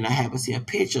 And I happened to see a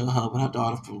picture of her with her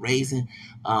daughter from raising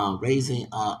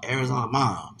Arizona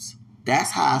moms.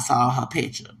 That's how I saw her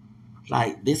picture.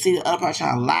 Like, they see the other person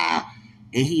trying to lie,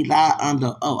 and he lied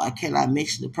under oath. I cannot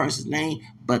mention the person's name,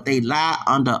 but they lie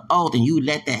under oath, and you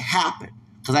let that happen.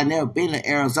 Because I never been to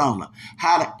Arizona.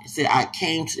 Said I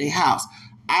came to their house.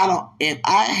 If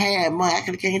I had money, I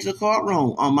could have came to the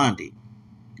courtroom on Monday.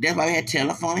 That's why we had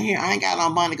telephone here. I ain't got no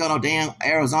money to go no damn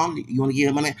Arizona. You want to give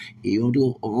him money? You want to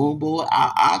do a room board?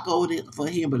 I'll go with it for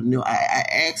him. But no, I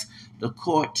asked the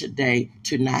court today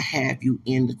to not have you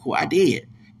in the court. I did.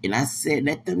 And I said,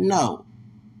 let them know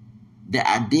that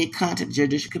I did contact the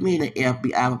judicial committee,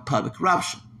 FBI, for public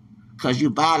corruption. Because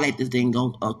you violate this thing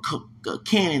on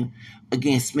canon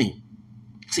against me.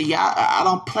 See, y'all, I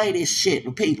don't play this shit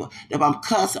with people. If I'm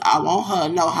cussing, I want her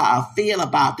to know how I feel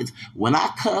about this. When I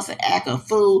cuss and act a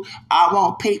fool, I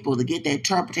want people to get the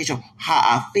interpretation of how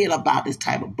I feel about this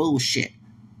type of bullshit.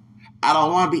 I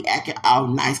don't want to be acting all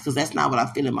nice because that's not what I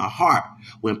feel in my heart.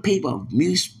 When people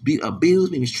abuse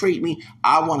me, mistreat me,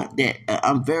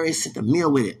 I'm very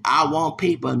sentimental with it. I want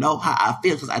people to know how I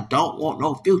feel because I don't want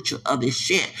no future of this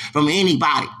shit from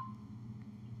anybody.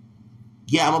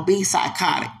 Yeah, I'm going to be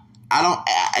psychotic.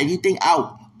 You think I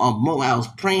was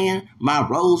praying my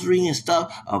rosary and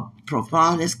stuff,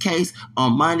 performing this case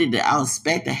on Monday that I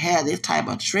expect to have this type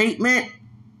of treatment?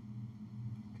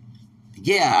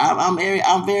 Yeah, I'm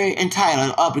very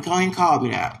entitled. Go ahead and call me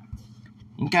that.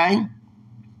 Okay?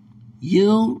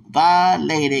 You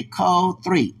violated Code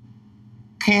 3.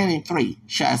 Canon 3,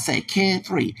 should I say, Canon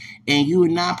 3. And you were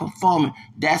not performing.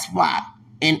 That's why.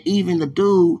 And even the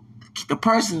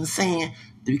person saying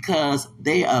because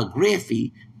they are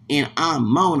Griffey and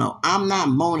I'm mono. I'm not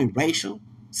moaning racial.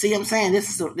 See what I'm saying?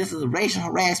 This is a racial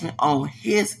harassment on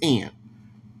his end.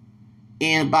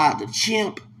 And by the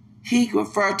chimp, he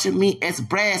referred to me as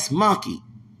Brass Monkey.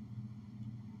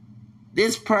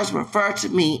 This person referred to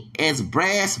me as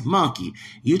Brass Monkey.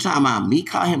 You talking about me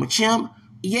calling him a chimp?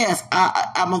 Yes,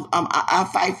 I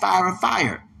fight fire and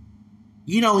fire.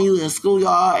 You know when you in the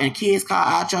schoolyard and kids call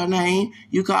out your name,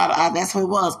 you call it out, that's what it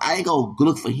was. I ain't go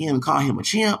look for him and call him a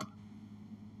chimp.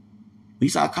 You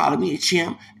start calling me a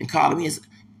chimp and calling me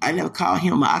I never called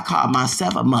him, I called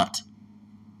myself a mutt.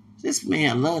 This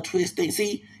man love twist things.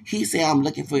 See, he said I'm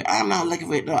looking for it. I'm not looking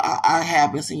for it. No, I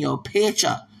have this in your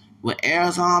picture with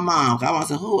Arizona moms. I want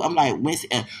to say who? I'm like,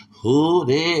 who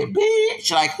that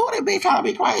bitch? Like, who that bitch trying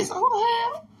to be crazy? Who the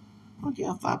hell? I don't give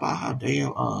a fuck about her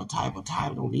damn type of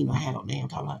title. Don't need no have no damn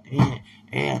type of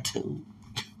attitude.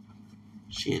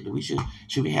 Shit,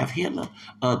 should we have Hitler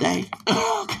day?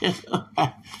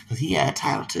 Because he had a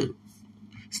title too.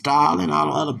 Stalin, all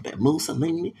the other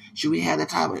Mussolini. Should we have that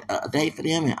type of day for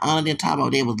them and honor them? Talk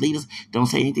about they was leaders. Don't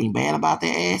say anything bad about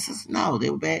their asses. No,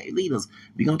 they were bad leaders.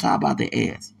 We gonna talk about their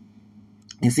ass.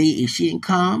 And see, if she didn't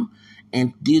come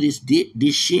and do this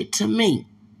shit to me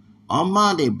on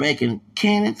Monday, breaking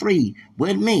Canon 3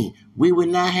 with me, we would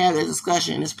not have this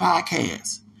discussion in this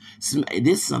podcast.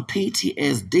 This is some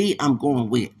PTSD I'm going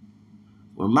with.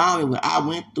 Remind me what I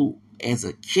went through as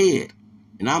a kid.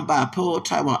 And I'm bipolar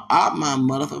type on out my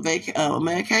mother for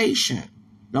medication.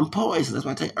 Them poisons. That's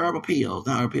why I take herbal pills.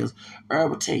 Not herbal pills.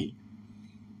 Herbal tea.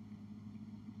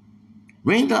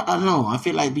 Ring the alarm. I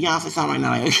feel like Beyonce song right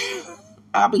now. Like,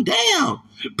 I'll be damned.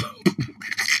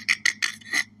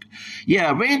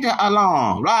 Yeah, ring the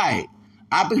alarm. Right.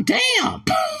 I'll be damned.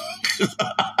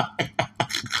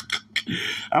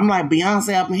 I'm like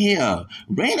Beyonce up in here.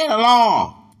 Ring that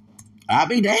alarm. I'll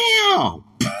be damned.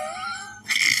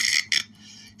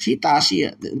 She thought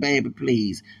baby,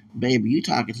 please. Baby, you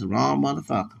talking to the wrong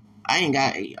motherfucker. I ain't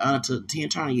got to Tina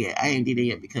Turner yet. I ain't did it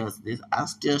yet because I'm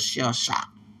still shell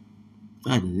shocked.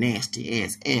 Her nasty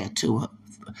ass attitude,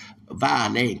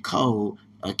 violating code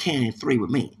Canon 3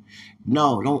 with me.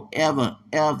 No, don't ever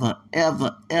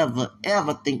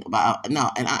think about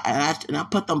no. And I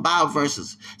put them Bible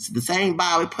verses. The same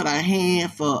Bible we put our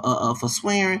hand for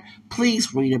swearing.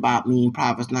 Please read about me in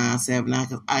Proverbs 9:7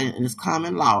 because in this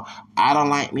common law, I don't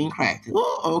like being cracked.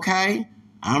 Ooh, okay,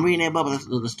 I'm reading that Bible.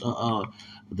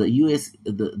 The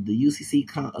UCC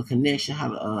connection,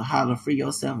 how to free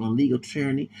yourself from legal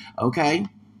tyranny. Okay.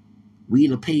 We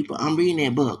the people. I'm reading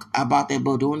that book. I bought that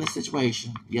book during this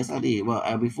situation. Yes, I did.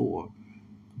 Well, before.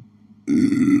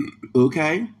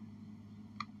 Okay.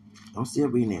 I'm still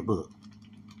reading that book.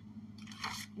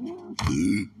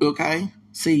 Okay?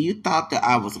 See, you thought that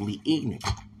I was going to be ignorant.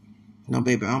 No,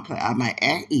 baby, I don't play. I might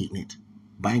act ignorant,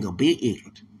 but I ain't going to be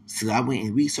ignorant. See, I went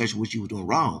and researched what you were doing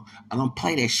wrong. I don't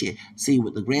play that shit. See,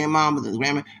 with the grandmama, the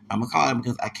grandma, I'm going to call her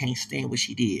because I can't stand what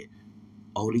she did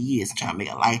over the years. I'm trying to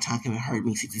make a lifetime come and hurt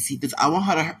me. See, because I want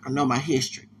her to know my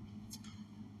history.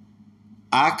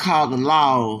 I called the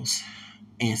laws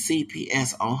and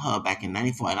CPS on her back in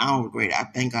 94, and I don't regret it. I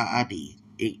thank God I did.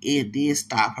 It did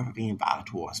stop her from being violent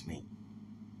towards me.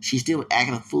 She still was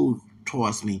acting a fool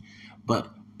towards me,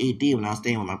 but it did when I was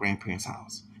staying with my grandparents'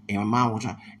 house. And my mom was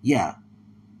trying, yeah.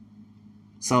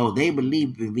 So they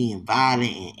believed in being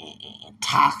violent and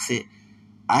toxic.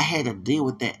 I had to deal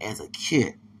with that as a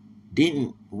kid.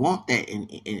 Didn't want that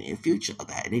in future of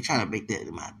that. They try to make that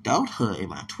in my adulthood, in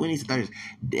my 20s and 30s.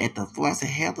 At the I said,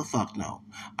 hell the fuck no.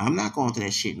 I'm not going through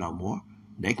that shit no more.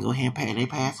 They can go ahead and pay. They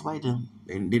pass away.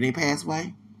 Did they pass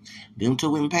away? Them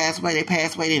two women passed away. They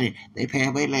passed away, didn't they? They passed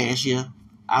away last year.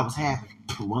 I was happy.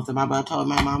 Once my brother told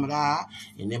me my mama died,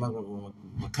 and then my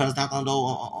cousin knocked on the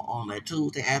door on that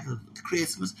Tuesday after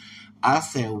Christmas, I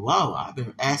said, whoa, I've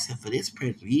been asking for this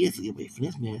prayer for years to get away from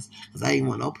this mess because I didn't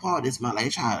want no part of this. My life. They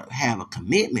try to have a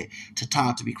commitment to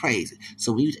talk to me crazy.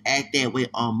 So when you act that way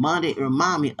on Monday, it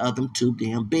remind me of them two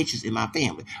damn bitches in my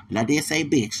family. And I did say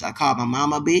bitch. I called my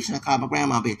mama a bitch and I called my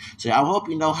grandma a bitch. So I hope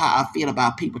you know how I feel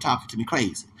about people talking to me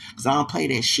crazy because I don't play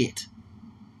that shit.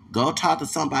 Go talk to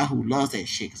somebody who loves that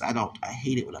shit because I don't. I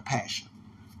hate it with a passion.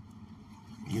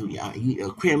 You're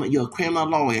a criminal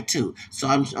lawyer too. So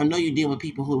I know you deal with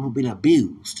people who've been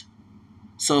abused.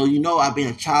 So you know I've been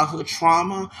a childhood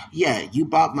trauma. Yeah, you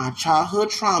brought my childhood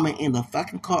trauma in the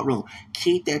fucking courtroom.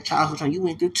 Keep that childhood trauma you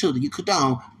went through too. You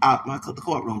condone out the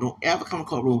courtroom. Don't ever come to the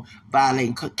courtroom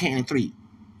violating Canon 3.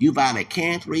 You violate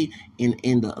Canon 3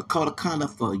 in the code of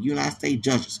conduct for United States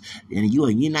judges. And you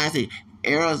are United States.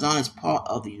 Arizona is part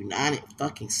of the United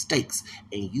fucking States.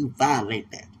 And you violate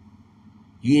that.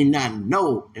 You did not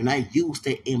know, and I used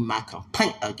it in my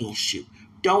complaint against you.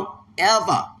 Don't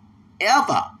ever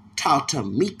talk to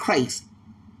me crazy.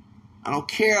 I don't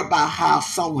care about how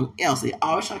someone else. They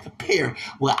always try to compare.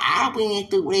 Well, I went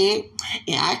through it,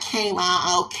 and I came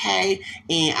out okay,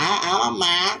 and I don't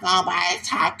mind nobody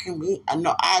talking to me. I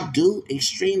know I do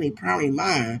extremely probably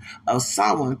mind of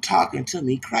someone talking to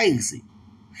me crazy.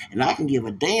 And I can give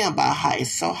a damn about how it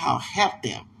somehow helped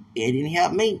them. It didn't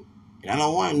help me, and I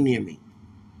don't want it near me.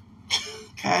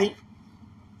 Okay?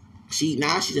 She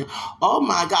said, oh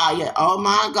my God, yeah, oh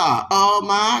my God.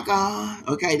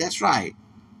 Okay, that's right.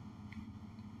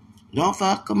 Don't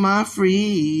fuck with my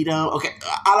freedom. Okay,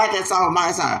 I like that song on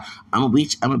my side. I'm a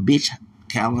bitch.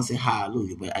 Okay, I want to say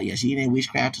hallelujah, but yeah, she didn't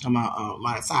witchcraft to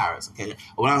my Cyrus. Okay,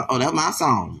 that's my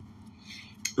song.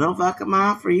 Don't fuck with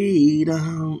my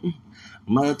freedom.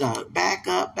 Mother, back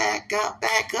up.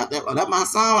 That's my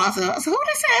song. I said, who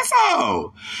this that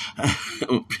song?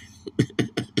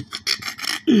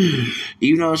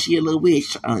 You know, she a little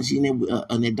witch. She in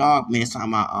the dog mess talking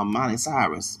about Miley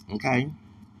Cyrus. Okay,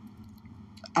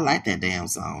 I like that damn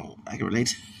song. I can relate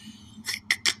to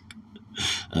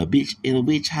a bitch in a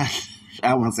witch.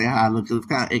 I want to say how I look.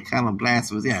 It kind of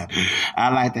blasphemous. Yeah,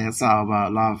 I like that song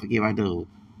about Lord forgive I do.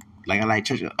 Like I like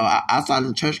church. I started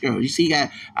the church girl. You see, I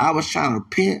was trying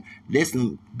to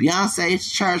listen. Beyonce's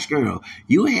church girl.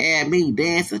 You had me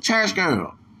dance the church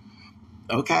girl.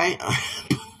 Okay.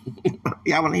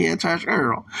 Y'all want to hear church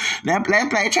girl? Let's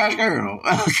play church girl.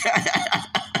 Okay.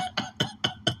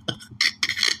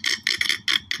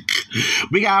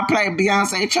 We gotta play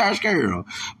Beyonce church girl.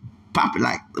 Pop it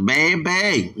like the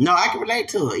baby. No, I can relate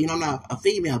to it. You know, I'm not a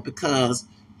female because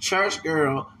church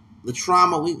girl, the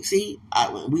trauma we were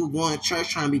going to church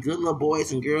trying to be good little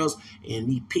boys and girls, and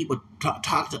these people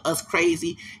talk to us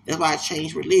crazy. That's why I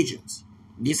changed religions.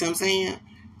 You see what I'm saying?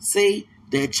 See?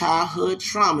 That childhood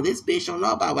trauma. This bitch don't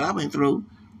know about what I went through.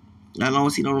 I don't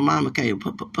see no reminder. Okay,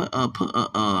 put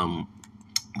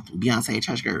Beyonce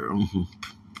church girl.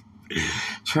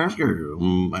 Church girl.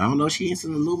 I don't know if she is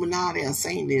an Illuminati or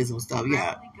Satanism stuff.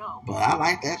 Yeah, but I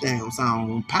like that damn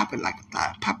song. Pop it like a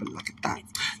thought.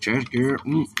 Church girl.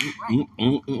 And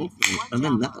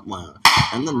another one.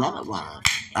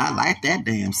 I like that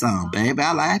damn song, baby.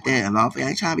 I like that. And I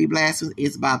ain't trying to be blasphemous.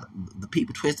 It's about the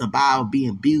people twist the Bible,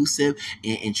 being abusive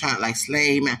and trying to like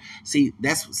slave man. See,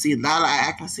 a lot of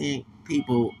I can see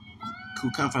people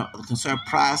who come from conservative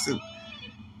Protestant.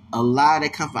 A lot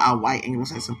that come from our white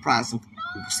Anglo-Saxon Protestant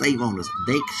slave owners.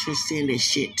 They should send that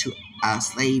shit to our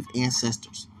slave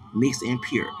ancestors, mixed and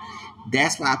pure.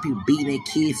 That's why people beating their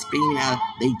kids, screaming out.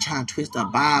 They trying to twist the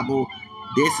Bible.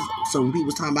 So when people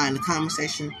was talking about in the comment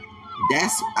section, I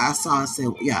saw and said,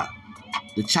 yeah,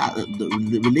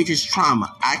 the religious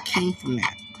trauma. I came from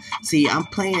that. See, I'm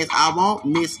playing this. I want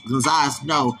Miss Gonzales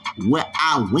know what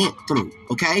I went through.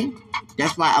 Okay,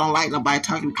 that's why I don't like nobody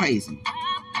talking crazy.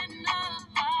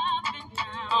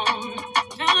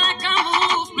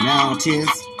 Mountains,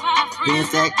 there's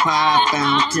that cry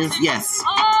fountains. Yes,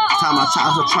 talking about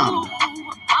childhood trauma.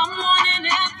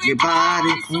 Your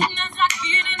body.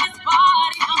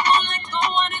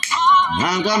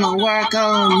 I'm gonna work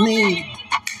on me.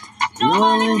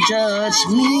 Don't judge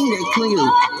me, they clear.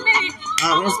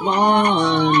 I was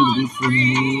born to be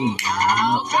free.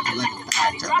 Drop it like a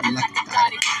thigh, drop it like a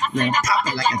thigh. Then pop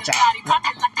it like a jock.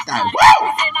 Woo!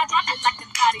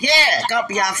 Yeah, go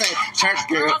Beyonce, church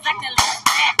girl.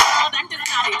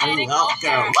 Oh,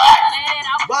 girl.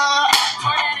 What?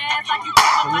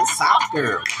 I'm a soft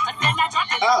girl.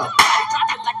 Oh.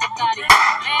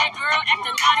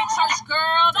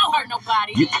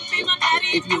 You can be my daddy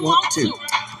if you want to.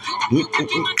 You can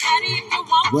be my daddy if you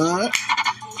want to. What?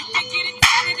 You can get it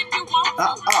tatted if you want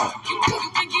to. You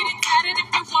can get it tatted if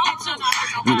you want to.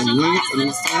 You can learn it from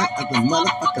the side of the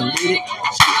motherfucking lady.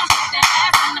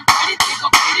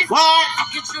 What?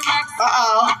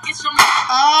 Uh-oh.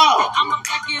 Oh.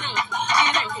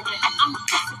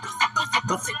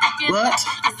 What?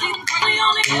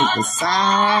 And the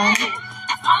side.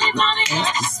 And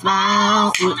the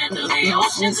smile. With the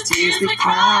emotions, tears we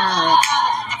cry.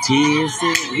 Tears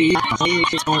that we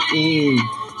on in.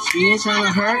 She ain't trying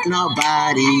to hurt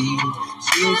nobody.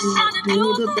 She just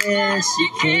do the best she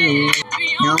can.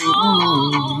 No,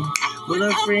 with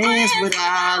her friends,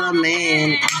 without a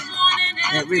man.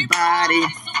 Everybody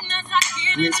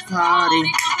in this party.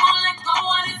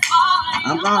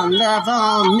 I'm gonna love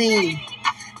on me.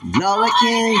 No one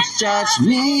can judge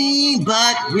me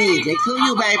but me. They kill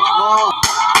you, baby. Whoa.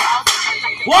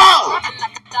 Whoa!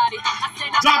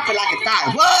 Drop it like a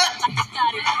thigh. What?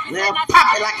 Now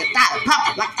pop it like a thigh. Pop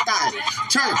it like a thigh.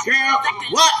 Church girl.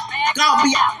 What? Gonna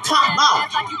be out. Come on.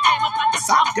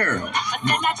 Soft girl.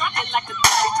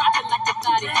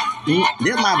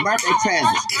 This is my birthday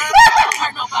present.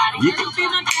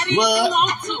 What?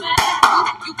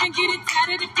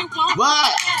 What?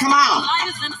 Come on.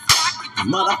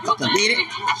 Motherfucker, beat it.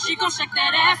 She gon' shake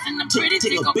that ass in the pretty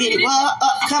tickle beat it. What?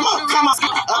 Come on, come on.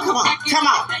 Come on, come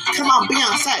on. Come on,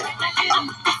 Beyonce.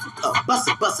 Bust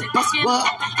it, bust it, bust it. What?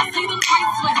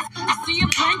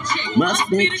 Must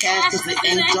be cash cause it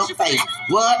ain't your face.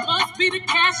 What? Must be the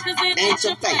cash cause it ain't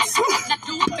your face. Now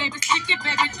do it, baby, stick it,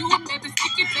 baby, do it, baby,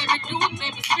 stick it, baby, do it,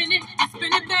 baby, spin it,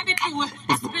 baby, do it.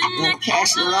 Spin that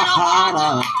cash a little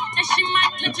harder. And she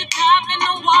might let you dive in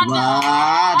the water.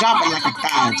 Wow, drop it like a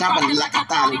thigh, drop it like a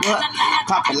thigh. What?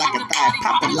 Pop it like a thigh,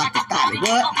 pop it like a thigh.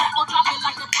 What?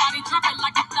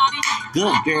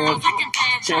 Good girl,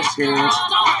 church girls.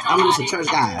 I'm gonna do some church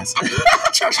guys.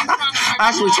 Church guys.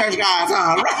 I should do church guys,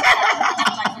 huh?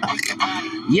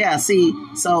 Yeah, see,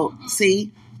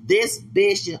 this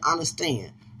bitch didn't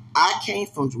understand. I came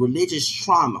from religious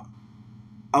trauma.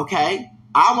 Okay?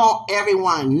 I want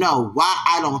everyone to know why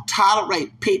I don't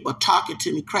tolerate people talking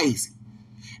to me crazy.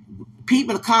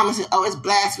 People in the comments say, oh, it's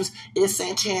blasphemous, it's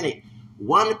satanic.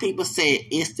 One of the people said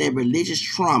it's the religious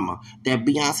trauma that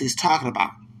Beyonce is talking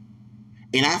about.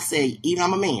 And I say, even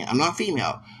I'm a man, I'm not a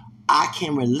female, I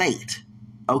can relate.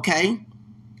 Okay?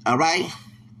 All right?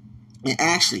 And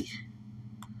actually,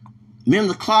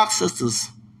 remember the Clark sisters,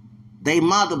 their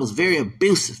mother was very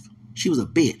abusive. She was a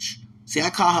bitch. See, I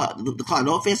call her the Clark.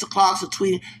 No offense to Clark's or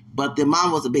tweeting, but their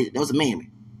mom was a bitch. That was a mammy.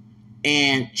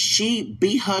 And she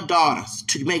beat her daughters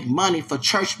to make money for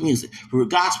church music, for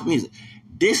gospel music.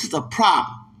 This is a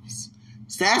problem.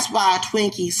 So that's why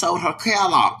Twinkie sold her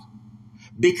catalog.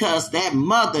 Because that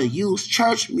mother used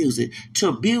church music to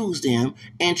abuse them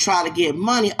and try to get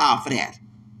money off of that.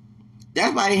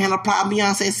 That's why they had a problem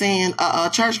Beyonce saying,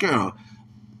 church girl.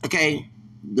 Okay,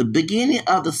 the beginning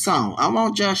of the song, I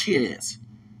won't just hear this.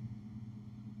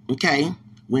 Okay,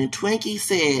 when Twinkie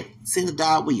said, send the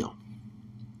dog wheel,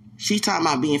 she's talking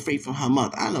about being free from her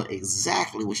mother. I know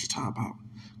exactly what she's talking about.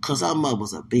 Because her mother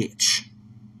was a bitch.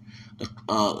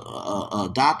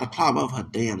 Dr. Clark, whatever her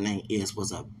damn name is,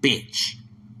 was a bitch.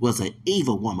 Was an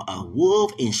evil woman. A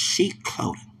wolf in sheep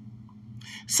clothing.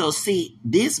 So see,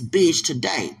 this bitch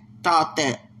today thought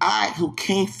that I, who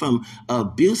came from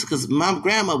abuse, because my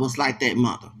grandma was like that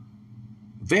mother.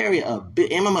 Very,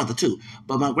 and my mother too.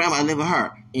 But my grandma, I lived with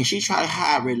her. And she tried to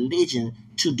hide religion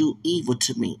to do evil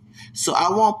to me. So I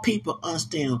want people to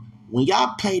understand when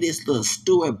y'all play this little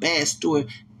steward, bad steward,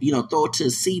 throw it to the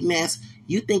sea mess,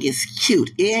 you think it's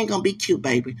cute. It ain't gonna be cute,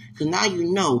 baby. Because now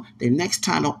you know that next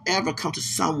time don't ever come to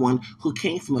someone who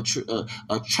came from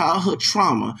a childhood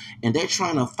trauma and they're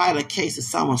trying to fight a case that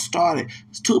someone started.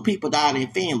 2 people died in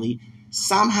family.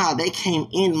 Somehow they came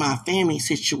in my family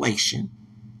situation.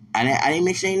 I didn't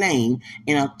mention their name.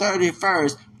 And on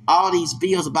 31st, all these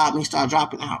videos about me start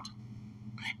dropping out.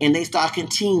 And they start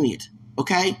continuing it.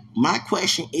 Okay? My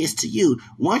question is to you.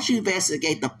 Once you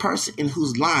investigate the person in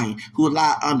who's lying, who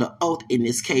lied under oath in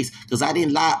this case, because I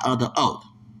didn't lie under oath.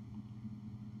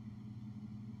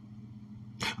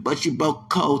 But you broke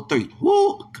code 3.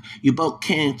 Woo! You broke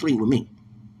canon 3 with me.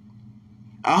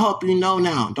 I hope you know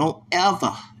now. Don't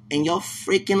ever in your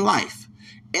freaking life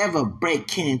ever break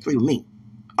canon 3 with me.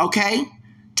 Okay?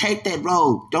 Take that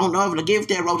road. Don't ever give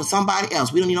that road to somebody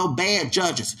else. We don't need no bad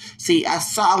judges. See,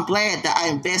 I'm glad that I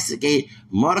investigated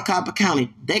Mordecai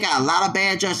County. They got a lot of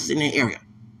bad judges in their area.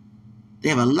 They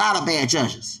have a lot of bad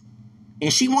judges.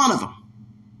 And she one of them.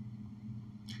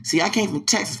 See, I came from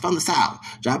Texas, from the South.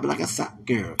 Drop it like a South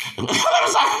girl. And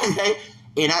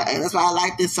that's why I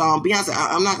like this song. Beyonce,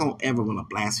 I'm not going to ever want to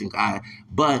blaspheme God,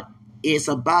 but it's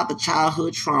about the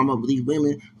childhood trauma of these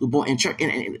women who born in church,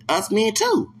 and us men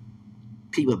too.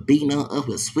 People beating us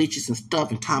with switches and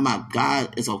stuff and talking about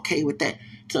God is okay with that,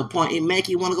 to the point it make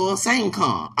you want to go to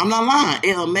SANCON. I'm not lying.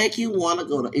 It'll make you want to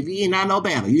go to, if you not know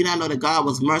better, you not know that God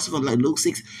was merciful, like Luke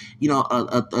 6,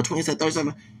 27,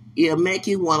 37, it'll make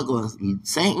you want to go to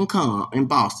SANCON in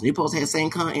Boston. They supposed to have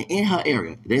SANCON in her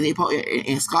area. They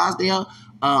in Scottsdale,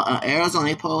 Arizona,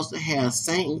 they supposed to have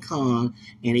SANCON,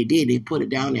 and they did. They put it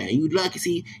down there. And you lucky.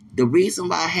 See, the reason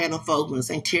why I had them folks when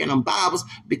they tearing them Bibles,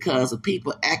 because of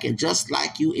people acting just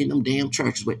like you in them damn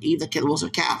churches, but either Catholic or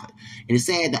Catholic. And it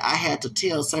said that I had to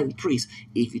tell certain priests,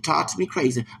 if you talk to me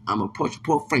crazy, I'm going to approach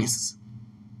Pope Francis.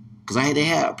 Because I had to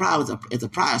have problems as a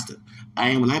Protestant.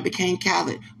 And when I became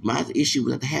Catholic, my issue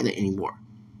was not to have it anymore.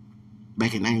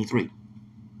 Back in 93.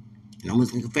 And I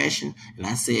was in confession, and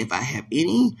I said, if I have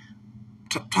any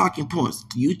talking points,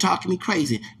 you talk to me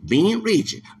crazy, being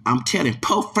rigid, I'm telling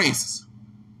Pope Francis.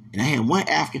 And I had one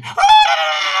African,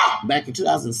 back in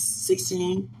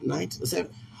 2016, 19, 7.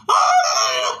 No.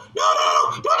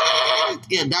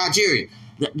 Yeah, Nigerian.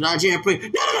 The Nigerian priest.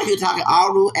 No. You're talking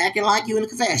all rude, acting like you in the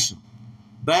confession.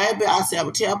 Baby, I said, I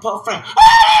would tell Pope Francis.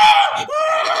 Don't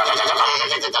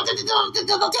tell the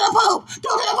Pope.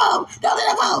 Don't tell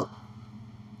the Pope.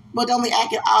 But don't be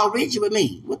acting all rigid with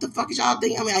me. What the fuck is y'all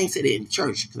thinking? I mean, I ain't said it in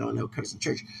church, because I don't never curse in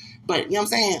church. But, you know what I'm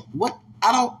saying? What?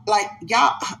 I don't, like,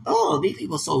 y'all, these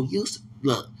people are so used to,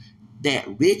 look, that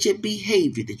rigid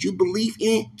behavior that you believe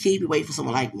in, keep away from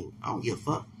someone like me. I don't give a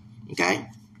fuck. Okay?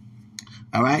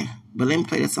 All right? But let me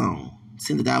play that song,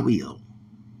 Cynthia Thy Will.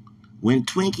 When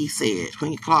Twinkie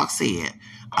Clark said,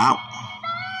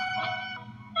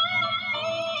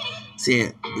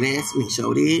 bless me,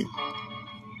 so did.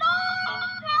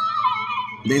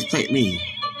 Let's play me.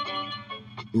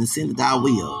 And Cynthia Thy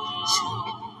Will.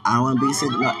 I want to be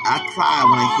Cynthia. I cry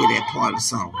when I hear that part of the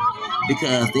song,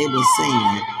 because they were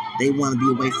saying they want to be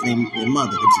away from their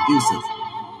mother. It's abusive.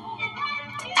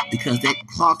 Because that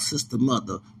Clark sister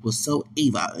mother was so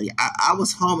evil. I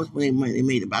was homeless when they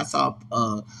made it, but I saw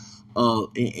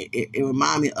it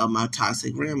reminded me of my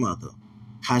toxic grandmother,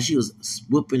 how she was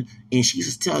whooping, and she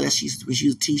used to tell that when she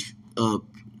used to teach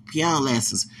piano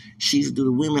lessons, she used to do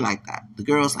the women like that, the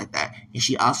girls like that, and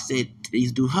she also said they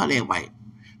used to do her that way.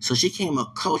 So she came a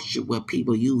culture where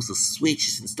people use the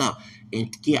switches and stuff and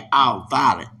get all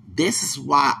violent. This is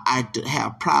why I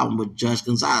have a problem with Judge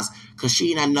Gonzales, because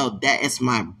she and I know that is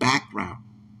my background.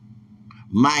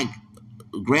 My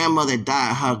grandmother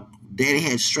died. Her daddy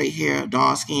had straight hair,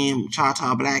 dark skin,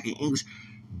 Choctaw, black, and English.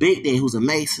 Big Daddy, who's a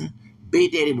Mason,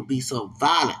 Big Daddy would be so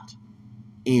violent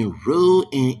and rude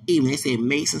and evil. They say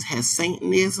Masons have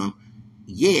Satanism.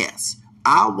 Yes.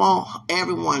 I want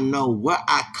everyone to know where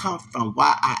I come from,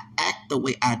 why I act the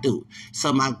way I do.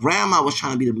 So my grandma was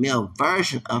trying to be the male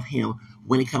version of him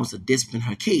when it comes to disciplining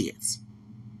her kids.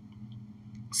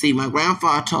 See, my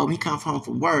grandfather told me he come home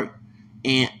from work,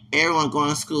 and everyone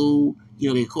going to school,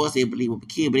 of course they believe with the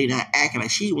kid, but they not acting like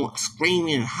she was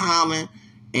screaming and hollering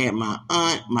at my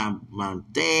aunt, my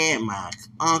dad, my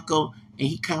uncle, and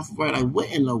he come from work like,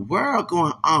 what in the world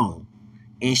going on?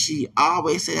 And she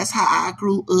always said, that's how I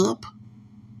grew up.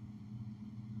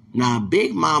 Now,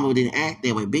 Big Mama didn't act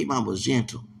that way. Big Mama was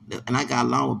gentle, and I got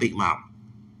along with Big Mama,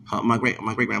 my great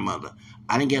grandmother.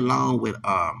 I didn't get along with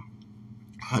her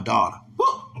daughter,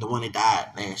 the one that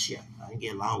died last year. I didn't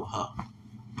get along with her.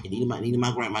 And neither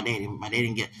my daddy. My daddy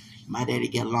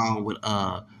didn't get along with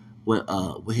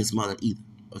his mother either.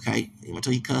 Okay,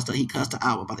 until he cussed her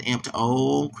out about the empty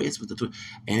old Christmas. And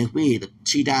it's weird.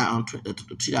 She died on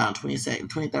 22nd,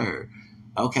 23rd.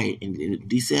 Okay, in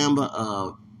December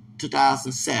of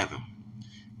 2007,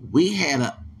 we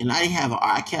had and I didn't have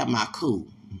I kept my cool.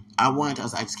 I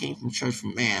just came from church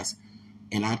from mass,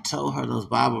 and I told her those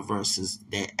Bible verses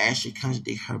that actually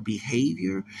contradict her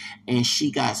behavior, and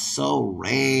she got so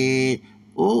red.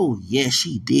 Oh, yes,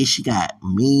 she did. She got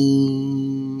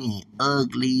mean and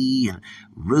ugly and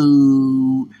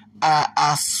rude.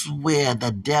 I swear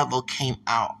the devil came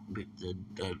out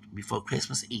before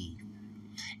Christmas Eve.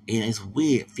 And it's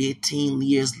weird. 15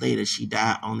 years later, she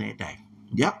died on that day.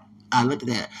 Yep. I looked at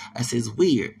that. I said, it's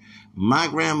weird. My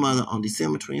grandmother on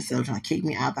December 27th trying to kick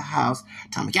me out of the house,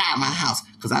 telling me, get out of my house,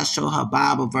 because I showed her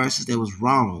Bible verses that was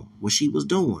wrong, what she was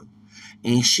doing.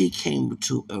 And she came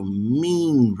to a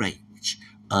mean rage,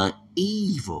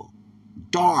 evil,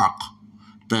 dark.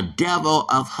 The devil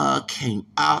of her came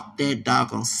out that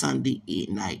dog on Sunday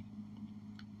night.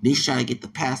 Then she tried to get the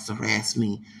pastor to harass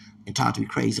me and talk to me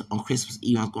crazy on Christmas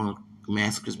Eve. I was going to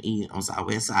Mass Christmas Eve on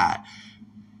Southwest Side.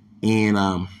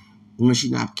 And,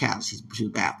 she's not Catholic. She's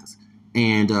Baptist.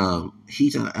 And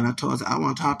I told her, I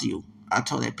want to talk to you. I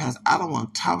told that pastor, I don't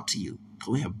want to talk to you.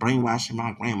 Because we have brainwashing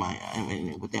my grandma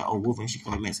and with that old wolf, and she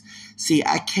called me mess. See,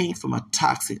 I came from a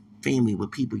toxic family where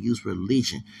people use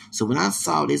religion. So when I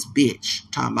saw this bitch,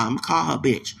 I'm going to call her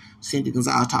bitch, Cynthia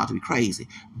Gonzales talk to me crazy,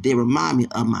 they remind me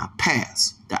of my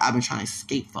past that I've been trying to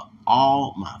escape for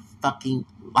all my fucking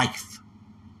life.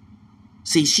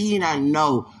 See, she did not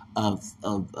know of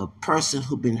a person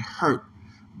who been hurt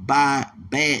by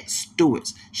bad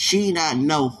stewards. She did not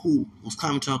know who was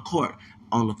coming to her court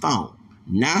on the phone.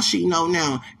 Now she know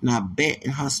now, and I bet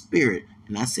in her spirit,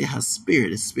 and I said her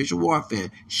spirit is spiritual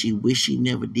warfare, she wish she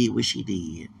never did what she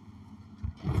did.